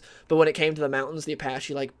horses, but when it came to the mountains, the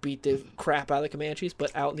Apache like beat the crap out of the Comanches.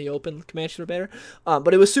 But out in the open, the Comanches were better.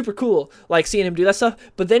 But it was super cool like seeing him do that stuff.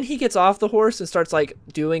 But then he gets off the horse and starts like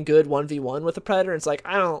doing good 1v1 with the predator. And it's like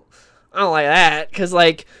I don't like that because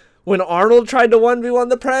like when Arnold tried to 1v1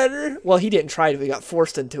 the predator, well he didn't try to, he got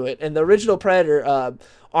forced into it. And the original predator,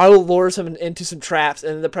 Arnold lures him into some traps,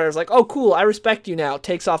 and the predator's like, oh cool, I respect you now,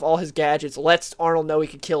 takes off all his gadgets, lets Arnold know he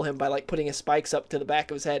could kill him by like putting his spikes up to the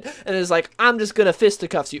back of his head, and is like, I'm just gonna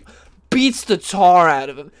fisticuffs you. Beats the tar out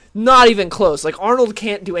of him. Not even close. Like Arnold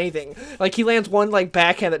can't do anything. Like he lands one like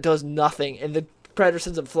backhand that does nothing, and the predator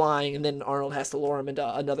sends him flying, and then Arnold has to lure him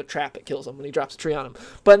into another trap that kills him when he drops a tree on him.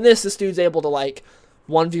 But in this dude's able to like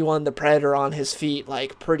 1v1 the predator on his feet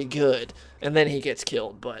like pretty good, and then he gets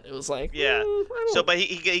killed. But it was like but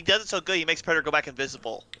he does it so good he makes predator go back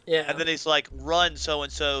invisible. And then he's like, run so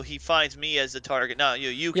and so, he finds me as the target. No,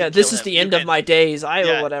 you can this kill is him. the end of my days,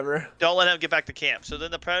 or whatever. Don't let him get back to camp. So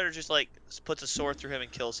then the predator just like puts a sword through him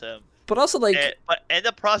and kills him. But also like but in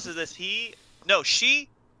the process of this she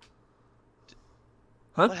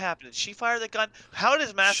what happened? Did she fire the gun? How did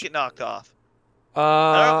his mask get knocked off?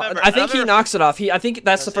 I think he knocks it off. I think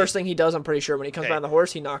that's the first thing he does. I'm pretty sure when he comes by on the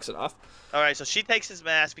horse, he knocks it off. All right, so she takes his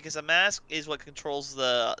mask because the mask is what controls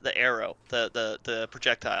the arrow, the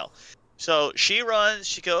projectile. So she runs.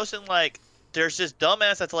 She goes and like there's this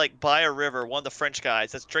dumbass that's like by a river, one of the French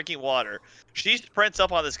guys that's drinking water. She sprints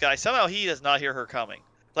up on this guy. Somehow he does not hear her coming.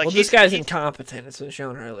 Like this guy's incompetent. It's been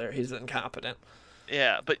shown earlier. He's incompetent.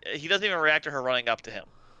 Yeah, but he doesn't even react to her running up to him.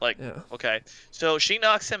 Like, okay. So she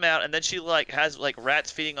knocks him out, and then she like has like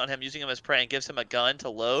rats feeding on him, using him as prey, and gives him a gun to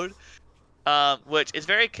load. Which is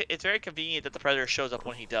very convenient that the predator shows up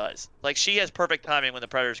when he does. Like she has perfect timing when the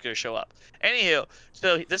predator's going to show up. Anywho,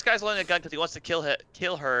 so this guy's loading a gun because he wants to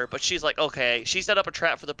kill her, but she's like, okay, she set up a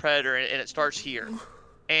trap for the predator, and it starts here.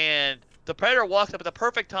 And the predator walks up at the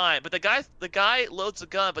perfect time, but the guy loads the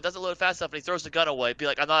gun but doesn't load fast enough, and he throws the gun away. Be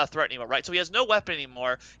like, I'm not a threat anymore, right? So he has no weapon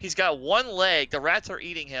anymore. He's got one leg. The rats are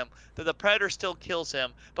eating him. The predator still kills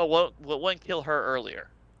him, but won't kill her earlier.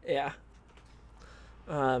 Yeah.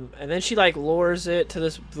 And then she like lures it to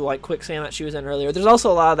this like quicksand that she was in earlier. There's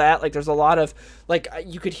also a lot of that. Like there's a lot of like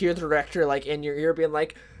you could hear the director like in your ear being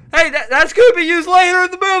like, "Hey, that's gonna be used later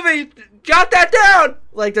in the movie. Jot that down."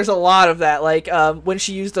 Like there's a lot of that. Like when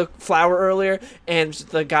she used the flower earlier, and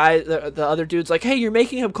the guy, the other dude's like, "Hey, you're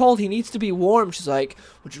making him cold. He needs to be warm." She's like,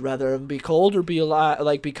 "Would you rather him be cold or be alive?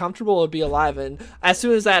 Like be comfortable or be alive?" And as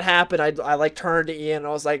soon as that happened, I like turned to Ian and I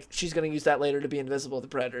was like, "She's gonna use that later to be invisible to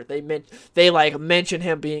the predator." They like mention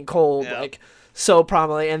him being cold like so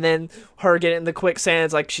prominently, and then her getting in the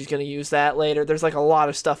quicksands, like she's gonna use that later. There's like a lot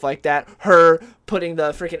of stuff like that. Her putting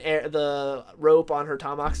the freaking the rope on her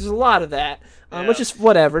tomahawks. There's a lot of that, Yeah. which is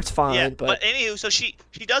whatever. It's fine. Yeah, but anywho, so she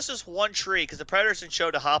does this one tree because the Predator's been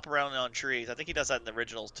shown to hop around on trees. I think he does that in the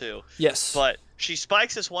originals too. yes, But she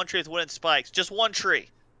spikes this one tree with wooden spikes, just one tree,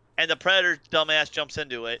 and the Predator dumbass jumps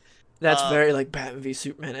into it. that's very like Batman v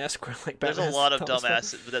Superman esque. Like There's a Batman lot of has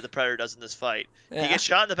dumbass that the Predator does in this fight. Yeah. He gets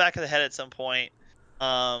shot in the back of the head at some point.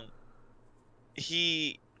 I'm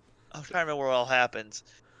trying to remember where it all happens.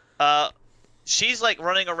 She's like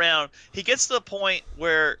running around. He gets to the point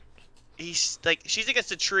where he's like, she's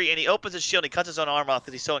against a tree and he opens his shield and he cuts his own arm off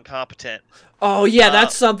because he's so incompetent. Oh yeah,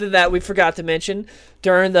 that's something that we forgot to mention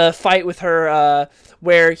during the fight with her,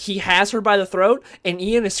 where he has her by the throat and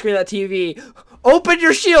Ian is screaming at TV, "Open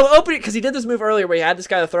your shield! Open it!" Because he did this move earlier where he had this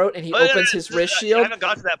guy by the throat and he opens his wrist shield. I haven't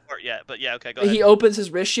got to that part yet, but yeah, okay, go ahead. He opens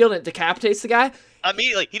his wrist shield and it decapitates the guy.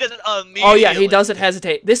 Immediately, he doesn't immediately. Oh yeah, he doesn't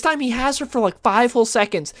hesitate. This time he has her for like 5 whole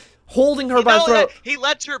seconds, holding her by the throat. He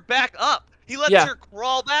lets her back up. He lets her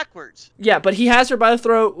crawl backwards. Yeah, but he has her by the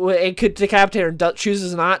throat and could decapitate her and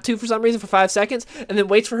chooses not to for some reason for 5 seconds, and then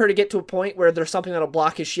waits for her to get to a point where there's something that'll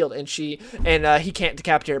block his shield, and he can't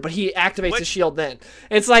decapitate her, but he activates his shield then.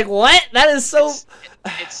 It's like, what? That is so...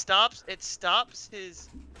 It stops his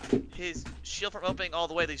shield from opening all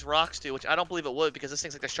the way these rocks do, which I don't believe it would because this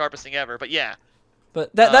thing's like the sharpest thing ever, but yeah.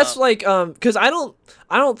 But that's like, because I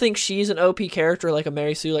don't think she's an OP character like a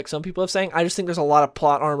Mary Sue, like some people have saying. I just think there's a lot of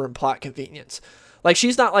plot armor and plot convenience. Like,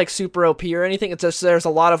 she's not like super OP or anything. It's just there's a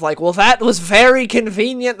lot of like, well, that was very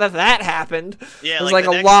convenient that happened. Yeah, there's like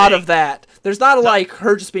a lot of that. There's not like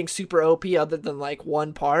her just being super OP other than like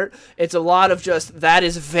one part. It's a lot of just that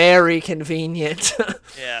is very convenient.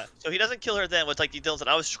 Yeah. So he doesn't kill her then, which like Dylan said,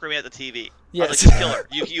 I was screaming at the TV. Yes. I was like, just kill her.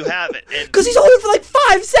 You have it. Because he's holding for like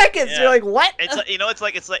 5 seconds. Yeah. You're like, what? It's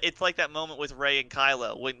like, it's like that moment with Rey and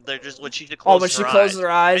Kylo when she closes when she closes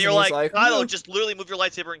her eyes and you're he's like, like, Kylo, just literally move your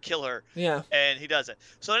lightsaber and kill her. Yeah. And he doesn't.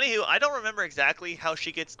 So anywho, I don't remember exactly how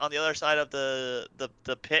she gets on the other side of the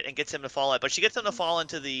pit and gets him to fall out, but she gets him to fall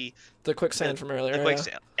into the quicksand from earlier. The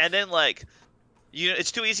quicksand. And then like,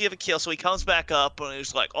 it's too easy of a kill, so he comes back up and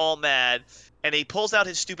he's like all mad, and he pulls out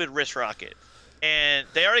his stupid wrist rocket. And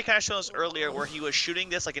they already kind of showed us earlier where he was shooting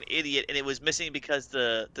this like an idiot, and it was missing because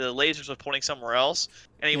the lasers were pointing somewhere else,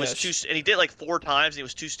 and he was and he did it like 4 times, and he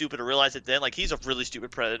was too stupid to realize it then. Like, he's a really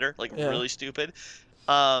stupid predator, like really stupid.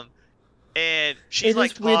 And she's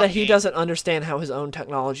like, it's weird that he doesn't understand how his own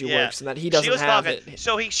technology works, and that he doesn't have it.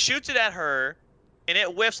 So he shoots it at her, and it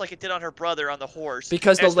whiffs like it did on her brother on the horse.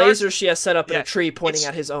 Because the laser she has set up in a tree pointing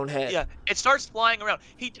at his own head. Yeah, it starts flying around.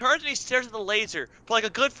 He turns and he stares at the laser for like a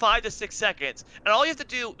good 5 to 6 seconds. And all you have to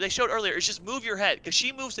do, they showed earlier, is just move your head. Because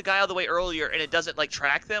she moves the guy out of the way earlier, and it doesn't like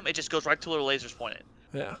track them. It just goes right to where the laser's pointed.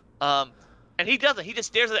 Yeah. And he doesn't. He just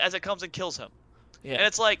stares at it as it comes and kills him. Yeah. And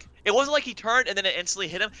it's like, it wasn't like he turned and then it instantly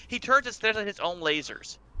hit him. He turns and stares at his own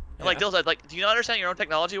lasers. And like Dylan said, like, do you not understand your own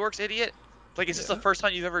technology works, idiot? Like, is this the first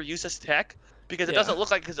time you've ever used this tech? Because it doesn't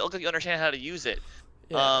look like, because it looks like you understand how to use it.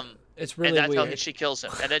 Yeah. It's really weird. And that's weird. how she kills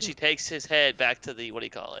him. And then she takes his head back to the, what do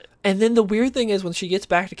you call it? And then the weird thing is when she gets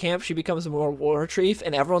back to camp, she becomes a more war chief,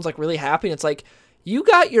 and everyone's like really happy. And it's like, you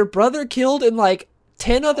got your brother killed and like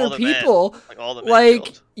 10 other people. Like all the men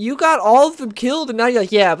killed. You got all of them killed, and now you're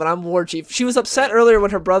like, yeah, but I'm war chief. She was upset earlier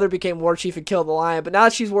when her brother became war chief and killed the lion, but now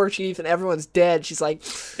that she's war chief and everyone's dead, she's like,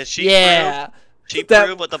 She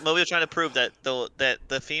proved what the movie was trying to prove, that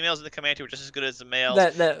the females in the Comanche were just as good as the males,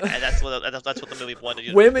 and that's what the movie wanted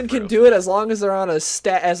you to women can do it as long as they're on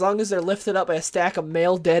as long as they're lifted up by a stack of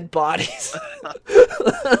male dead bodies.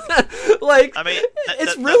 Like, I mean,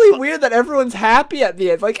 it's really weird that everyone's happy at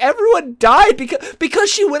the end. Like, everyone died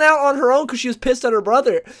because she went out on her own because she was pissed at her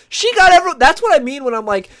brother. She got everyone. That's what I mean when I'm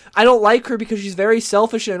like, I don't like her because she's very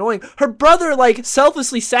selfish and annoying. Her brother like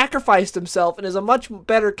selflessly sacrificed himself and is a much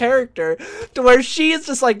better character, to where she is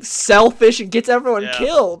just like selfish and gets everyone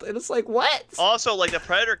killed, and it's like, what? Also, like, the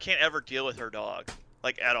predator can't ever deal with her dog,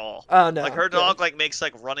 like, at all. Oh no! Like, her dog like makes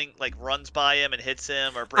like runs by him and hits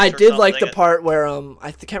him or. I did like the part where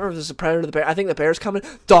I can't remember if there's a predator or the bear. I think the bear's coming.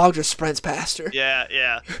 Dog just sprints past her.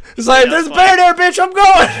 Yeah. It's like, there's a bear there, bitch. I'm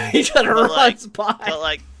going. He just runs by. But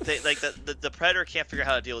like, the predator can't figure out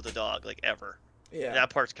how to deal with the dog, like, ever. Yeah. That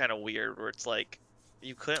part's kind of weird, where it's like,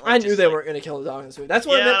 you couldn't. Like, I knew they weren't gonna kill the dog in this movie. That's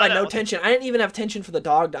what I meant by no tension. I didn't even have tension for the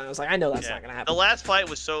dog dying. I was like, I know that's not gonna happen. The last fight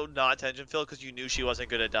was so not tension filled because you knew she wasn't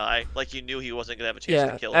gonna die. Like, you knew he wasn't gonna have a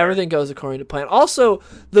chance to kill her. Everything goes according to plan. Also,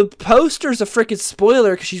 the poster's a freaking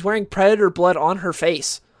spoiler because she's wearing predator blood on her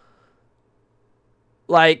face.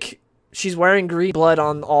 Like, she's wearing green blood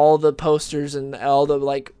on all the posters and all the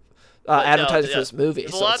like advertising for this movie.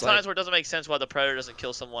 There's a lot of times where it doesn't make sense why the predator doesn't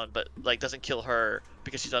kill someone, but like doesn't kill her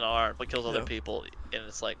because she's unarmed, but kills other people, and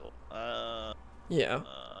it's like, But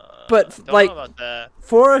But Don't like know about that.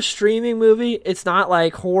 for a streaming movie, it's not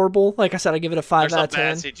like horrible. Like I said, I give it a 5 There's out some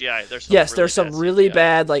of bad 10. CGI. There's some Yes, really there's some bad really CGI.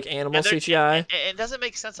 bad like animal And CGI. and it doesn't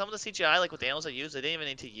make sense. Some of the CGI, like with the animals they use, they didn't even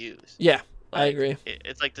need to use. Yeah, I Like, agree.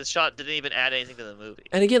 It's like the shot didn't even add anything to the movie.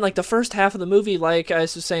 And again, like the first half of the movie, like I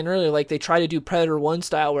was just saying earlier, like they try to do Predator 1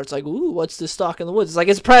 style where it's like, ooh, what's this stalk in the woods? It's like,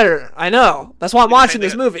 it's Predator. I know. That's why I'm watching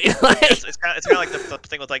this movie. It's kind of like the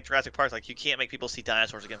thing with like Jurassic Park. Like you can't make people see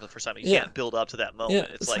dinosaurs again for the first time. You Yeah. can't build up to that moment.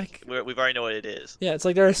 Yeah, it's it's like we've already know what it is. Yeah, it's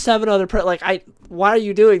like there are 7 other why are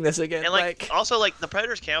you doing this again? And like also like the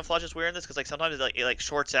Predator's camouflage is weird in this because like sometimes it like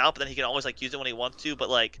shorts out, but then he can always like use it when he wants to. But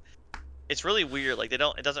like it's really weird. Like it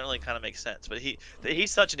doesn't really kind of make sense. But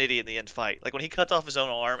he's such an idiot in the end fight. Like when he cuts off his own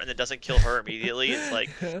arm and then doesn't kill her immediately, it's like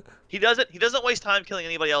he doesn't waste time killing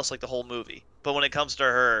anybody else like the whole movie. But when it comes to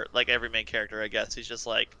her, like every main character, I guess he's just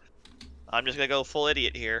like, I'm just gonna go full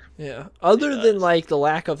idiot here. Yeah. Other than like the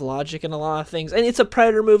lack of logic in a lot of things, and it's a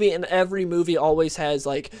Predator movie, and every movie always has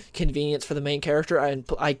like convenience for the main character.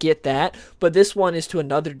 I get that, but this one is to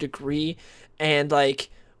another degree, and like.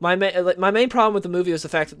 My main problem with the movie was the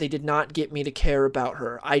fact that they did not get me to care about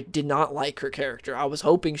her. I did not like her character. I was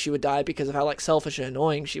hoping she would die because of how like selfish and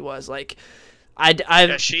annoying she was. Like,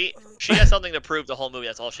 Yeah, she has something to prove the whole movie.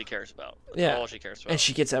 That's all she cares about. That's all she cares about. And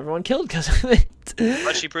she gets everyone killed because of it.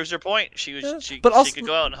 But she proves her point. She could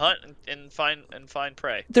go out and hunt and find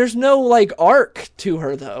prey. There's no like arc to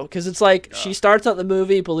her though, because it's like she starts out the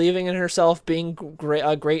movie believing in herself, being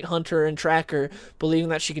a great hunter and tracker, believing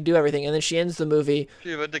that she can do everything, and then she ends the movie.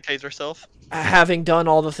 She vindicates herself, having done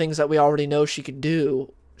all the things that we already know she could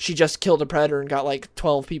do. She just killed a predator and got like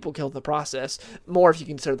 12 people killed in the process. More if you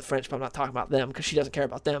consider the French, but I'm not talking about them because she doesn't care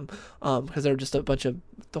about them because they're just a bunch of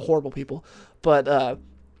the horrible people. But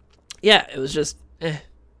yeah, it was just It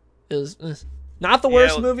was not the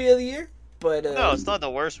worst movie of the year, but no, it's not the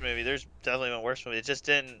worst movie. There's definitely been worse movie. It just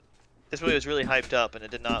didn't. This movie was really hyped up and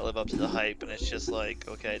it did not live up to the hype. And it's just like,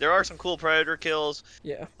 okay, there are some cool predator kills.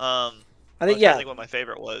 Yeah. I think what my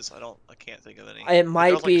favorite was. I can't think of any. It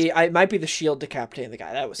might be the shield decapitating the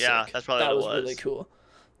guy. That was sick. That's probably that what it was. Really cool.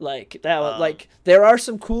 Like that was like there are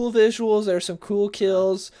some cool visuals. There are some cool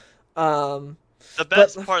kills. The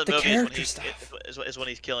best part of the movie is when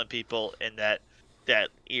he's killing people in that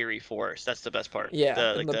eerie forest. That's the best part. Yeah,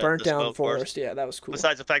 the burnt down forest. Yeah, that was cool.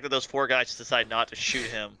 Besides the fact that those 4 guys just decide not to shoot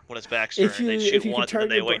him when his back's turned, they shoot once and then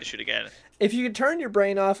they wait to shoot again. If you could turn your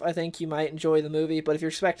brain off, I think you might enjoy the movie. But if you're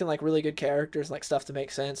expecting like really good characters, like stuff to make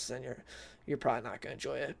sense, then you're probably not gonna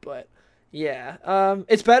enjoy it. But yeah,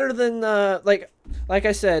 it's better than like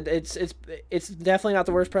I said, it's definitely not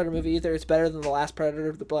the worst Predator movie either. It's better than the last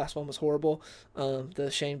Predator. The last one was horrible, the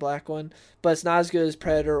Shane Black one, but it's not as good as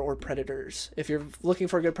Predator or Predators. If you're looking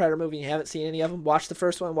for a good Predator movie and you haven't seen any of them, watch the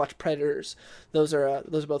first one. Watch Predators. Those are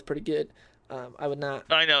both pretty good. I would not.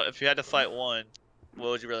 I know if you had to fight one, what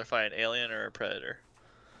would you rather fight, an alien or a predator?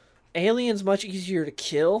 Alien's much easier to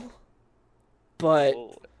kill, but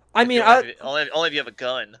I mean, only if you have a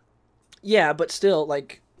gun. Yeah, but still,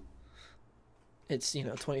 like, it's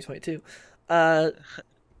 2022, and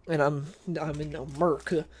I'm in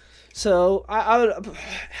America, so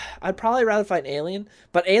I'd probably rather fight an alien,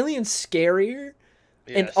 but alien's scarier,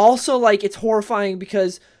 and also like it's horrifying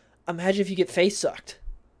because imagine if you get face sucked.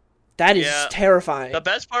 That is terrifying. The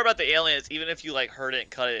best part about the alien is even if you like hurt it and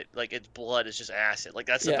cut it, like its blood is just acid. Like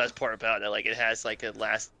that's the best part about it. Like it has like a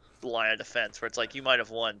last line of defense where it's like you might have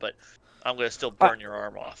won, but I'm gonna still burn your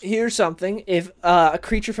arm off. Here's something: if a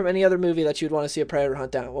creature from any other movie that you'd want to see a predator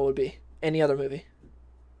hunt down, what would be? Any other movie?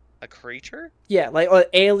 A creature? Yeah, like an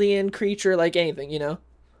alien creature, like anything,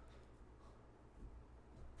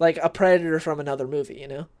 like a predator from another movie,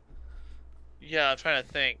 Yeah, I'm trying to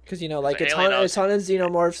think. Because like it's hunted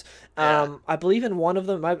xenomorphs. I believe in one of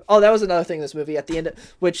them. That was another thing in this movie at the end,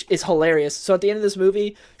 which is hilarious. So at the end of this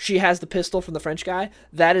movie, she has the pistol from the French guy.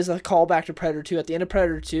 That is a callback to Predator 2. At the end of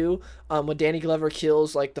Predator 2, when Danny Glover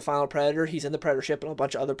kills like the final Predator, he's in the Predator ship, and a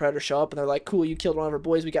bunch of other Predators show up, and they're like, "Cool, you killed one of our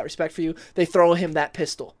boys. We got respect for you." They throw him that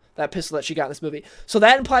pistol that she got in this movie. So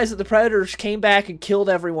that implies that the Predators came back and killed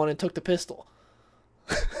everyone and took the pistol.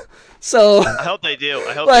 So I hope they do.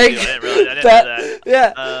 I didn't know that.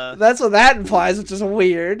 Yeah, that's what that implies, which is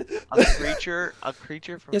weird. A creature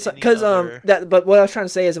from because But what I was trying to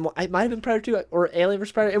say is, it might have been Predator 2 or Alien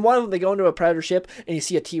vs Predator. In one of them, they go into a Predator ship and you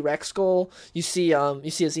see a T-Rex skull. You see a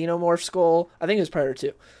Xenomorph skull. I think it was Predator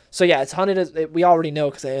 2. So yeah, it's hunted. We already know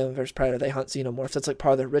because Alien vs Predator, they hunt Xenomorphs. That's like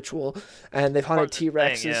part of their ritual, and they've hunted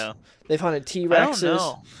T-Rexes. Yeah. They've hunted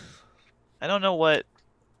T-Rexes. I don't know what.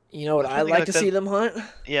 You know what I'd like to see them hunt?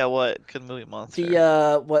 Yeah, what? Good movie monster.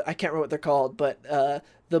 I can't remember what they're called, but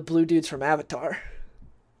the blue dudes from Avatar.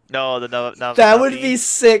 No, the That would Na'vi. be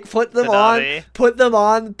sick. Put them The on, Na'vi. put them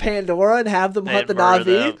on Pandora and have them hunt And the murder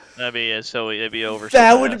Na'vi. them. It'd be over so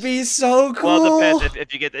That would fast. be so Well, it cool. depends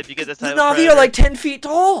if you get this The type of Na'vi predator. are like 10 feet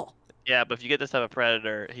tall. Yeah, but if you get this type of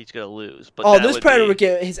predator, he's gonna lose. But Oh, that this would predator be, would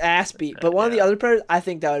get his ass beat. But one of the yeah. other predators, I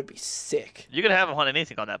think that would be sick. You can have him hunt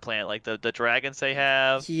anything on that planet, like the dragons they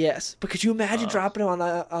have. Yes, but could you imagine Uh, dropping him on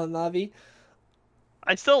a Na'vi?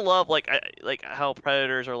 I still love like how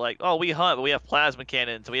predators are like, oh, we hunt, but we have plasma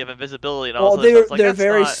cannons, we have invisibility, and all Well, this other stuff. It's like, they're that's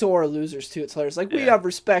very not... sore losers too. It's hilarious. Like we Yeah. have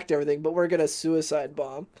respect everything, but we're gonna suicide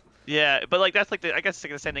bomb. Yeah, but like that's like I guess it's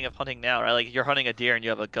like the same thing of hunting now, right? Like you're hunting a deer and you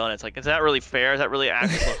have a gun. It's like, is that really fair? Is that really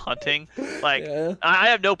actual hunting? Like Yeah. I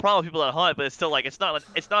have no problem with people that hunt, but it's still like it's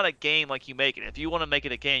not a game like you make it. If you want to make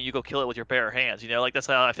it a game, you go kill it with your bare hands. You know, like that's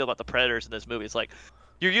how I feel about the predators in this movie. It's like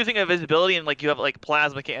you're using invisibility and like you have like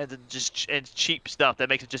plasma cannons and cheap stuff that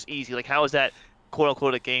makes it just easy. Like how is that quote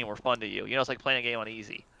unquote a game or fun to you? You know, it's like playing a game on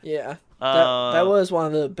easy. Yeah. That was one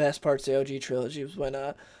of the best parts of the OG trilogy was when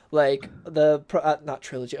like not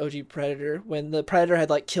trilogy OG Predator, when the Predator had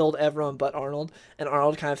like killed everyone but Arnold, and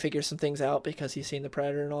Arnold kind of figures some things out because he's seen the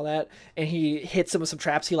Predator and all that, and he hits him with some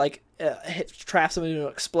traps. He like traps him into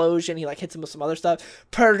an explosion. He like hits him with some other stuff.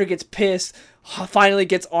 Predator gets pissed, finally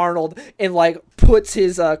gets Arnold, and like puts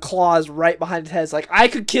his claws right behind his head. It's like, I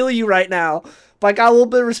could kill you right now, but I got a little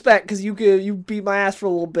bit of respect because you beat my ass for a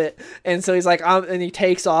little bit. And so he's like, and he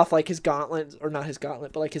takes off like his gauntlet, or not his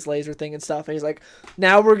gauntlet, but like his laser thing and stuff. And he's like,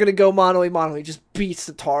 now we're gonna go mono a mono. He just beats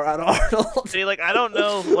the tar out of Arnold. See, like I don't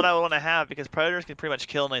know what I would want to have because predators can pretty much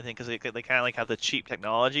kill anything because they kind of like have the cheap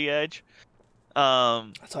technology edge. So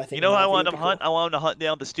I think You know how I wanted Na'vi them would to be hunt? I wanted them to hunt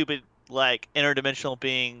down the stupid like interdimensional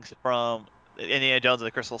beings from Indiana Jones and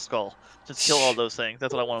the Crystal Skull. Just kill all those things.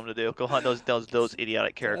 That's what I want them to do. Go hunt those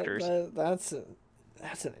idiotic cool. characters. That's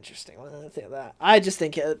an interesting one. I didn't think of that. I just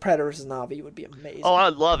think Predator vs. Na'vi would be amazing. Oh,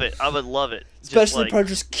 I'd love it. I would love it. Especially Just, like, the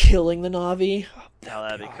Predator's killing the Na'vi. Oh,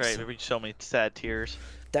 that'd be great. There'd be so many sad tears.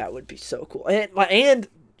 That would be so cool. And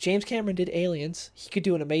James Cameron did Aliens. He could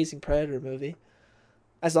do an amazing Predator movie,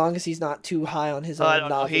 as long as he's not too high on his own I don't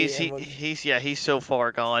know. Na'vi. He's so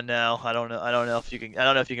far gone now. I don't know if you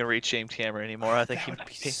can reach James Cameron anymore. I think That would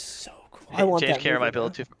be he so cool. I want James that Cameron movie might be able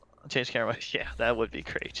now. to. James Cameron, yeah, that would be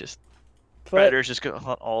great. Just But, Predators, just go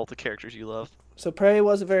hunt all the characters you love. so Prey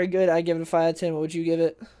wasn't very good. I give it a 5 out of 10. What would you give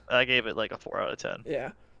it? I gave it like a 4 out of 10.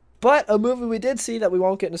 Yeah. But a movie we did see that we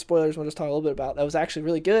won't get into spoilers, we'll just talk a little bit about, that was actually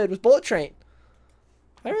really good, was Bullet Train.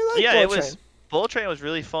 I really like Bullet Train. Bullet Train was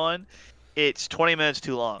really fun. It's 20 minutes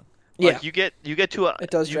too long. Like, Yeah. you get to a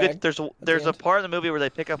It does drag there's a end. part in the movie where they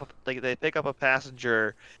pick up a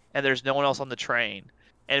passenger and there's no one else on the train.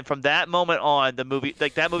 And from that moment on, the movie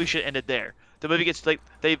that movie should have ended there. The movie gets like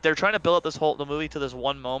they're trying to build up the movie to this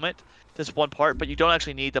one moment, this one part, but you don't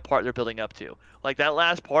actually need the part they're building up to. Like that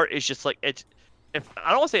last part is just like I don't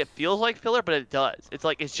want to say it feels like filler, but it does. It's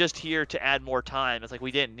like it's just here to add more time. It's like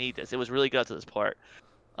we didn't need this. It was really good up to this part.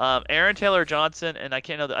 Aaron Taylor Johnson and I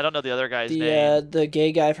don't know the other guy's name. The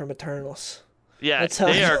gay guy from Eternals. Yeah, That's how-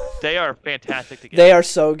 they are fantastic together. They are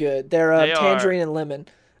so good. They're They Tangerine and Lemon,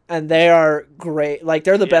 and they are great. Like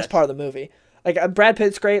they're the best Yes. part of the movie. Like Brad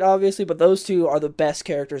Pitt's great, obviously, but those two are the best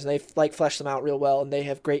characters, and they like flesh them out real well, and they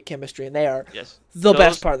have great chemistry, and they are Yes. the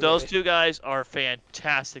best part of the those movie. two guys are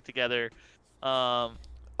fantastic together.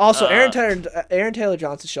 Also, uh, Aaron Taylor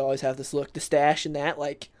Johnson should always have this look, the stash and that.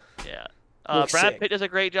 Like, Yeah. Looks Brad sick. Pitt does a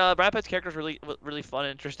great job. Brad Pitt's character is really fun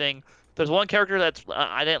and interesting. There's one character that's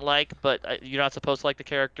I didn't like, but you're not supposed to like the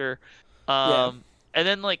character. And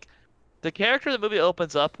then like the character the movie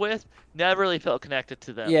opens up with never really felt connected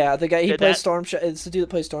to them. yeah, the guy he Yeah, plays that- Storm Shadow. It's the dude that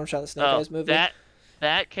plays Storm Shadow in the Snake Oh, Eyes movie.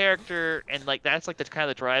 that character and like that's like the kind of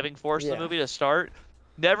the driving force of Yeah. the movie to start.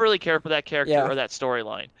 Never really cared for that character Yeah. or that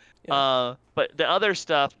storyline. Yeah. But the other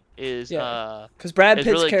stuff is Yeah. Because Brad is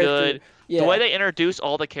Pitt's really character. good. Yeah. The way they introduce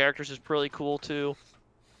all the characters is really cool too.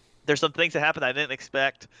 There's some things that happen I didn't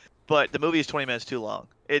expect, but the movie is 20 minutes too long.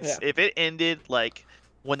 If it ended like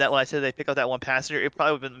when I said they pick up that one passenger, it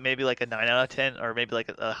probably would have been maybe like a 9 out of 10 or maybe like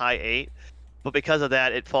a high 8. But because of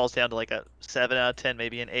that, it falls down to like a 7 out of 10,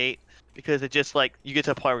 maybe an 8, because it just like you get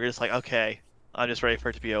to a point where you're just like, okay, I'm just ready for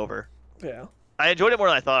it to be over. Yeah. I enjoyed it more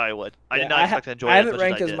than I thought I would. I did Yeah, not expect to enjoy I it have as it much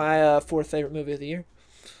ranked as I as did. my fourth favorite movie of the year.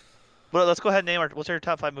 Well, let's go ahead and name what's our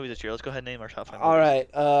top 5 movies this year. Let's go ahead and name our top 5 movies. All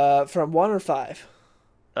right. From 1 or 5.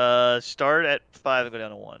 Start at 5 and go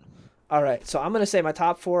down to 1. All right, so I'm gonna say my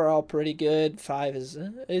top 4 are all pretty good. 5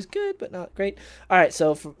 is good, but not great. All right,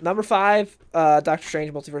 so for number 5, Doctor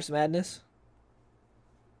Strange: Multiverse of Madness.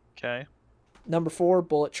 Okay. Number 4,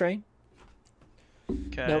 Bullet Train.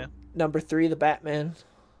 Okay. Number 3, The Batman.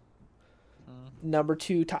 Mm. Number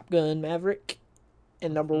 2, Top Gun: Maverick.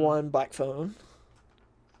 and number one, Black Phone.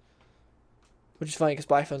 Which is funny because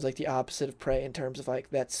Black Phone's like the opposite of Prey in terms of like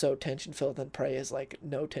that's so tension filled, and Prey is like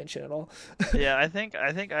no tension at all. Yeah, I think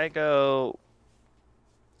I go.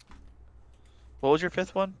 What was your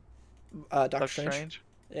fifth one? Doctor Strange.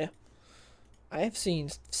 Yeah, I have seen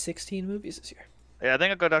 16 movies this year. Yeah, I think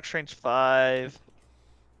I'll go Doctor Strange 5.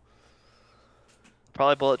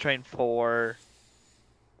 Probably Bullet Train 4.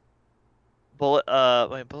 Bullet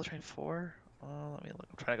Train 4? Let me look.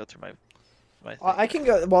 I'm trying to go through my thing. I can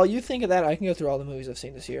go while you think of that. I can go through all the movies I've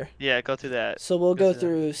seen this year. Yeah, go through that. So we'll go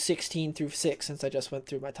through 16 through 6 since I just went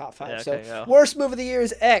through my top 5. Yeah, so okay, go. worst movie of the year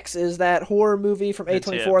is X. Is that horror movie from Didn't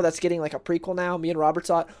see A24 that's getting like a prequel now? Me and Robert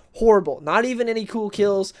saw it. Horrible. Not even any cool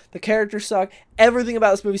kills. The characters suck. Everything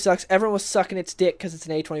about this movie sucks. Everyone was sucking its dick because it's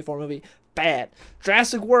an A24 movie. Bad.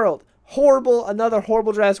 Jurassic World. Horrible. Another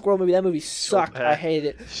horrible Jurassic World movie. That movie sucked. I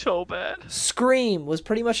hated it. So bad. Scream was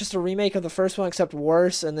pretty much just a remake of the first one, except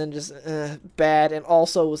worse, and then just bad. And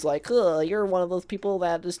also was like, you're one of those people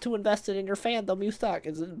that is too invested in your fandom. You suck.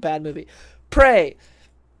 It's a bad movie. Prey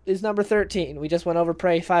is number 13. We just went over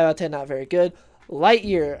Prey. 5 out of 10, not very good.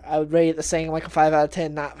 Lightyear, I would rate it the same, like a 5 out of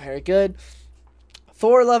 10, not very good.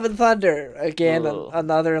 Thor: Love and Thunder, again,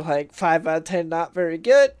 another like 5 out of 10, not very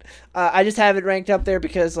good. I just have it ranked up there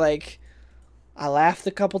because like I laughed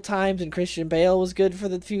a couple times and Christian Bale was good for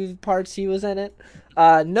the few parts he was in it.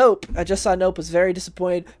 Nope, I just saw Nope, was very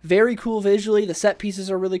disappointed. Very cool visually, the set pieces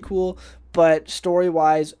are really cool, but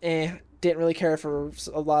story-wise, didn't really care for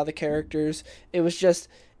a lot of the characters. It was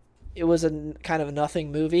a kind of a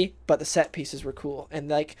nothing movie, but the set pieces were cool. And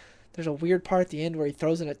like, there's a weird part at the end where he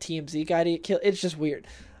throws in a TMZ guy to get killed. It's just weird.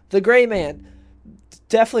 The Gray Man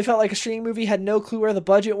definitely felt like a streaming movie. Had no clue where the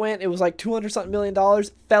budget went. It was like $200-something million.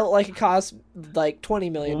 Felt like it cost like $20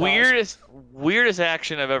 million. Weirdest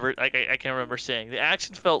action I've ever I can remember seeing. The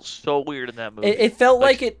action felt so weird in that movie. It felt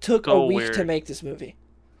like it took a week to make this movie.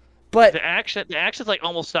 But the action's like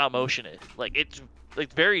almost stop motion. Like it's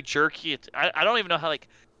like very jerky. I don't even know how, like,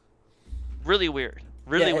 really weird.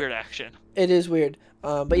 Weird action. It is weird.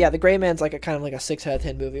 But yeah, The Gray Man's like a kind of like a 6 out of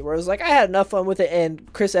 10 movie where it was like I had enough fun with it,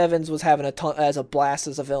 and Chris Evans was having a blast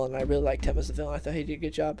as a villain. I really liked him as a villain. I thought he did a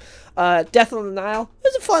good job. Death on the Nile. It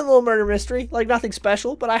was a fun little murder mystery, like nothing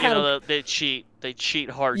special, but they cheat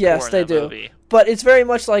hardcore. Yes, in they that do. Movie. But it's very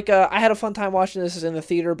much like I had a fun time watching this in the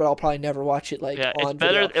theater, but I'll probably never watch it on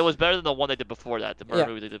video. It was better than the one they did before that. The murder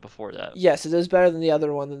movie they did before that. Yes, it is better than the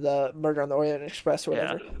other one, the Murder on the Orient Express or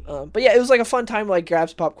whatever. Yeah. But yeah, it was like a fun time to like grab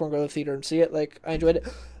some popcorn, go to the theater and see it. Like I enjoyed it.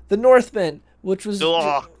 The Northman, which was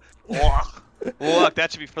Look,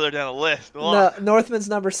 that should be further down the list. No, Northman's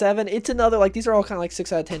number 7. It's another, like, these are all kind of like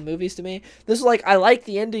 6 out of 10 movies to me. This is like, I like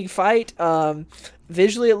the ending fight.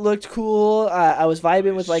 Visually it looked cool. I was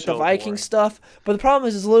vibing with like the Viking stuff. But the problem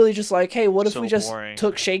is literally just like, hey, what if we just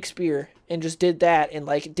took Shakespeare and just did that and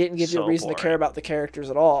like didn't give you a reason to care about the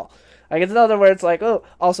characters at all? Like, it's another where it's like, oh,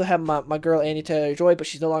 also have my girl Anya Taylor-Joy, but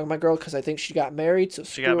she's no longer my girl because I think she got married, so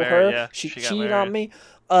screw her. Yeah. She cheated on me.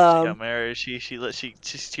 She got married. She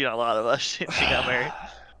cheated on a lot of us. She got married.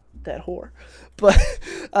 That whore. But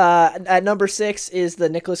at number 6 is the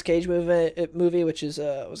Nicolas Cage movie, which is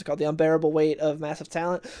what's it called? The Unbearable Weight of Massive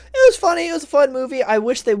Talent. It was funny. It was a fun movie. I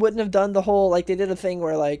wish they wouldn't have done the whole, like, they did a thing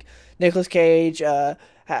where like Nicolas Cage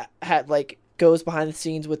had like goes behind the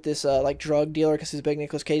scenes with this like drug dealer because he's a big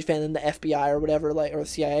Nicolas Cage fan, and the FBI or whatever, like, or the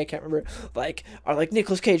CIA, I can't remember, like, are like,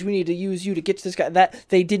 Nicolas Cage, we need to use you to get to this guy. That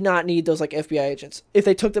they did not need those like FBI agents. If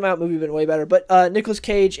they took them out, movie would have been way better. But Nicolas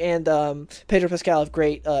Cage and Pedro Pascal have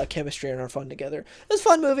great chemistry and are fun together. It's a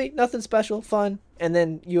fun movie, nothing special, fun. And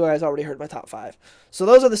then you guys already heard my top 5. So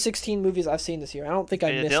those are the 16 movies I've seen this year. I don't think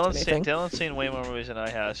I missed anything. Dylan's seen way more movies than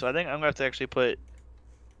I have, so I think I'm gonna have to actually put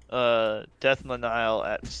Death on the Nile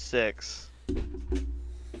at 6.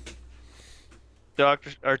 Death on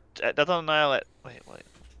the Nile at wait 1,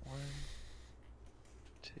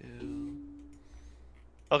 2.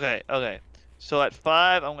 Okay. So at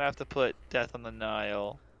 5, I'm gonna have to put Death on the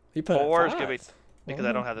Nile. You put 4 is gonna be because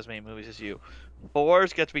I don't have as many movies as you. 4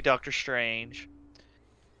 is gonna be Doctor Strange.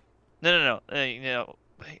 No.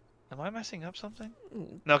 Wait, am I messing up something?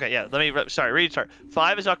 Okay, yeah. Restart.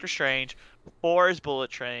 5 is Doctor Strange. 4 is Bullet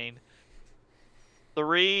Train.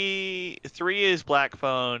 3 is Black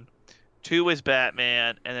Phone. 2 is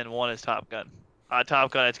Batman, and then 1 is Top Gun.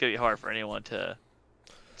 Top Gun, it's gonna be hard for anyone to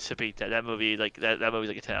beat that. That movie, like that movie's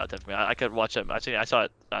like a 10 out of 10 for me. I could watch it. I saw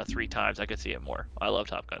it 3 times. I could see it more. I love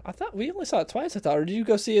Top Gun. I thought we only saw it twice. Or did you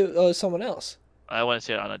go see it with someone else? I went to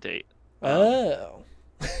see it on a date. Oh.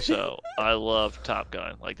 So I love Top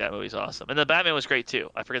Gun. Like that movie's awesome, and the Batman was great too.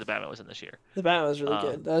 I forget the Batman was in this year. The Batman was really Um,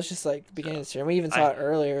 good. That was just like the beginning so of this year. We even I saw it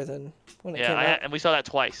earlier than when it yeah, came out. and we saw that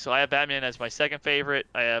twice. So I have Batman as my second favorite.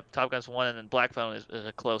 I have Top Gun's one, and then Black Phone is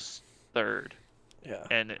a close third. Yeah.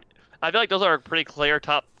 And I feel like those are pretty clear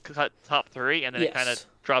top three, and then it kind of Yes.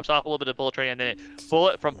 drops off a little bit of Bullet Train, and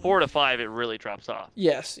then from 4 to 5 it really drops off.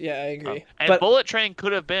 Yes. Yeah, I agree. And But Bullet Train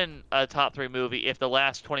could have been a top 3 movie if the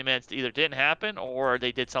last 20 minutes either didn't happen or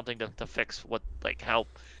they did something to fix what like how.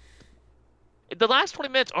 The last 20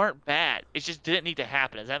 minutes aren't bad. It just didn't need to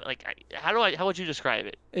happen. Is that like how would you describe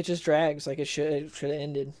it? it just drags. Like it should have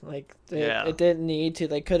ended. Like Yeah. it didn't need to.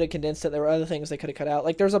 They could have condensed it. There were other things they could have cut out.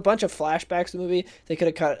 Like there's a bunch of flashbacks in the movie. They could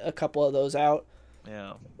have cut a couple of those out.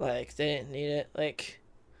 Yeah. Like they didn't need it. Like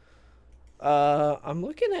I'm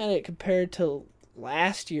looking at it compared to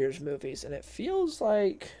last year's movies, and it feels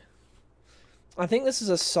like I think this is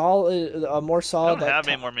a more I solid. don't like, have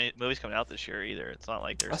any more movies coming out this year either. It's not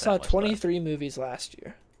like there's I that saw much left. 23 movies last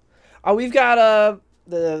year. Oh, we've got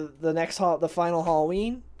the final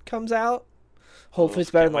Halloween comes out. Hopefully, Oof,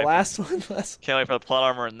 it's better than can't the wait last one. Can't wait for the plot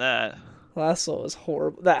armor in that. Last one was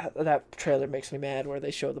horrible. That trailer makes me mad. Where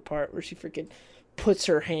they show the part where she freaking puts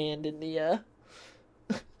her hand in the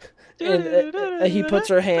and he puts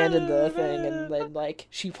her hand in the thing, and then like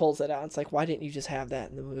she pulls it out. It's like, why didn't you just have that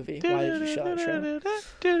in the movie? Why did you show that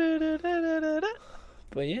trailer?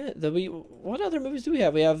 But yeah, what other movies do we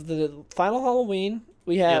have? We have the final Halloween.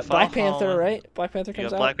 We have Final Black Panther, Halloween. right? Black Panther You comes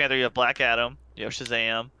have out. Black Panther, you have Black Adam, you have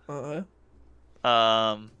Shazam.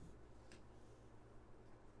 Um.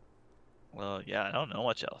 Well, yeah, I don't know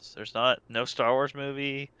much else. There's no Star Wars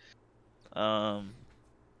movie. There's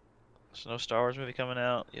no Star Wars movie coming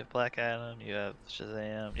out. You have Black Adam. You have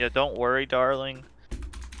Shazam. You have Don't Worry, Darling.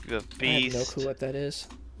 You have Beast. I have no clue what that is.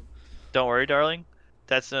 Don't Worry, Darling.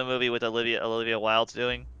 That's the movie with Olivia Wilde's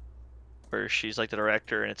doing, where she's like the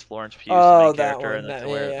director and it's Florence Pugh, the Oh, main that character, one. and That, the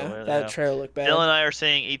where, yeah, the where that trailer looked bad. Dylan and I are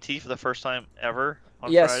seeing E.T. for the first time ever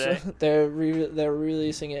on Yes, Friday. they're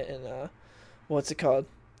releasing it in what's it called?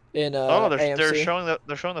 In Oh, they're AMC.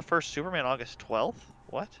 showing the first Superman August 12th.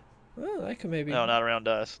 What? Oh, that could maybe. No, not around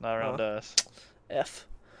us. Not around us. F.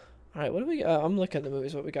 All right, what do we? I'm looking at the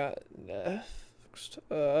movies. What we got? Next.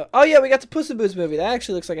 Oh yeah, we got the Puss in Boots movie. That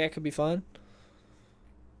actually looks like that could be fun.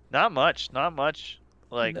 Not much.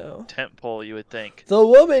 Like No. tentpole, you would think. The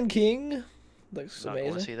Woman King looks Not going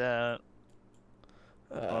to amazing. see that.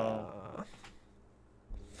 Uh,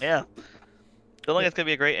 Yeah. Don't think it's gonna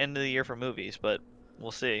be a great end of the year for movies, but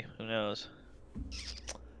we'll see. Who knows?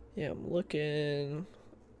 yeah, I'm looking.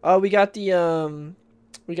 Oh, we got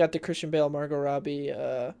the Christian Bale, Margot Robbie,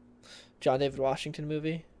 John David Washington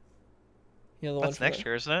movie. You know the That's one next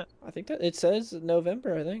year, isn't it? I think that it says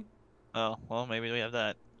November. I think. Oh, well, maybe we have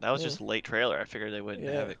that. That was Yeah. just a late trailer. I figured they wouldn't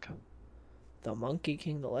Yeah. have it. The Monkey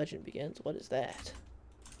King: The Legend Begins. What is that?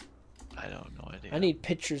 I don't know idea. I need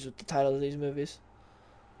pictures with the titles of these movies.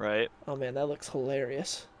 Right. Oh man, that looks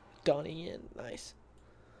hilarious. Donnie Yen, nice.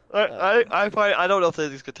 I don't know if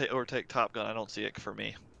these could overtake Top Gun. I don't see it for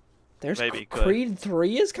me. There's Maybe it could. Creed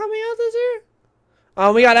 3 is coming out this year.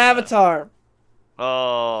 Oh, we got Avatar.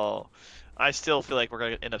 Oh, I still feel like we're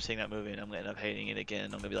gonna end up seeing that movie, and I'm gonna end up hating it again.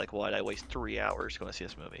 I'm gonna be like, why did I waste 3 hours going to see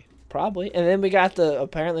this movie? Probably, and then we got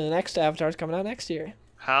apparently the next Avatar's coming out next year.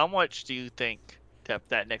 How much do you think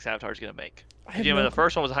that next Avatar is gonna make? I have You know, no the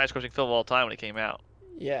first one was the highest grossing film of all time when it came out.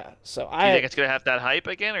 Yeah, so Do you think it's gonna have that hype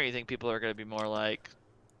again, or you think people are gonna be more like?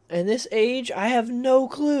 in this age, I have no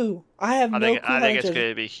clue. I have I no think clue. I how think to it's judge it.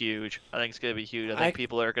 gonna be huge. I think it's gonna be huge. I I- think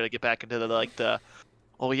people are gonna get back into the.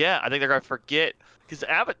 Oh yeah, I think they're gonna forget because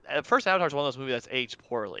first Avatar is one of those movies that's aged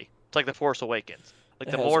poorly. It's like The Force Awakens. Like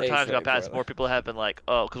It the has more aged times very got past, the poorly. more people have been like,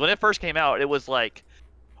 oh, because when it first came out, it was like,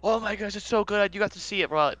 oh my gosh, it's so good. You got to see it,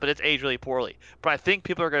 bro. But it's aged really poorly. But I think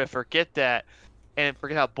people are gonna forget that. And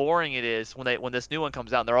forget how boring it is when this new one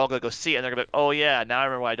comes out, and they're all gonna go see it, and they're gonna be like, "Oh yeah, now I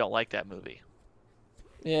remember why I don't like that movie."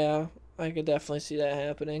 Yeah, I could definitely see that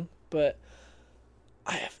happening, but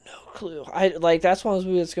I have no clue. I like that's one of those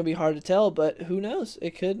movies that's gonna be hard to tell, but who knows?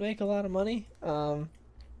 It could make a lot of money. I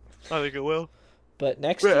think it will. But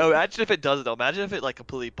next Right, year, imagine if it does it though. Imagine if it like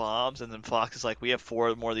completely bombs, and then Fox is like, "We have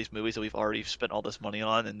 4 more of these movies that we've already spent all this money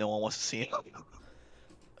on, and no one wants to see them."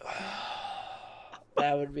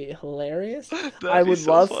 that would be hilarious. That'd I be would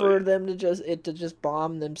so love funny. for them to just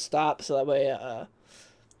bomb them stop so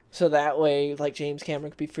that way like James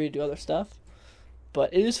Cameron could be free to do other stuff.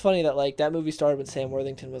 But it is funny that like that movie started when Sam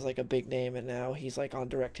Worthington was like a big name, and now he's like on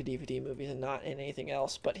direct to DVD movies and not in anything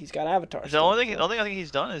else. But he's got Avatar. The still, only thing, so. the only thing I think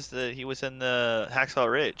he's done is that he was in the Hacksaw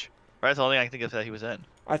Ridge. Right, that's the only thing I can think of that he was in.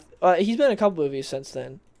 He's been in a couple movies since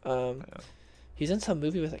then. Yeah. He's in some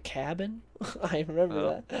movie with a cabin. I remember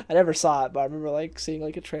Oh. that. I never saw it, but I remember like seeing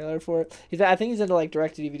like a trailer for it. I think he's into like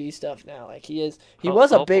direct to DVD stuff now. Like he is. He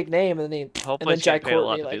was a big name, and then Hopefully, he's Jai getting paid a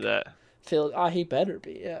lot Courtney to do like that. filled. Ah, he better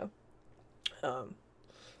be. Yeah.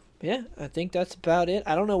 Yeah, I think that's about it.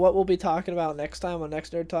 I don't know what we'll be talking about next time on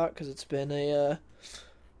Next Nerd Talk because it's been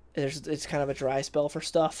it's kind of a dry spell for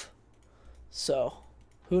stuff. So,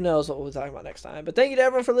 who knows what we'll be talking about next time. But thank you to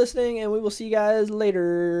everyone for listening, and we will see you guys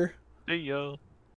later. See ya.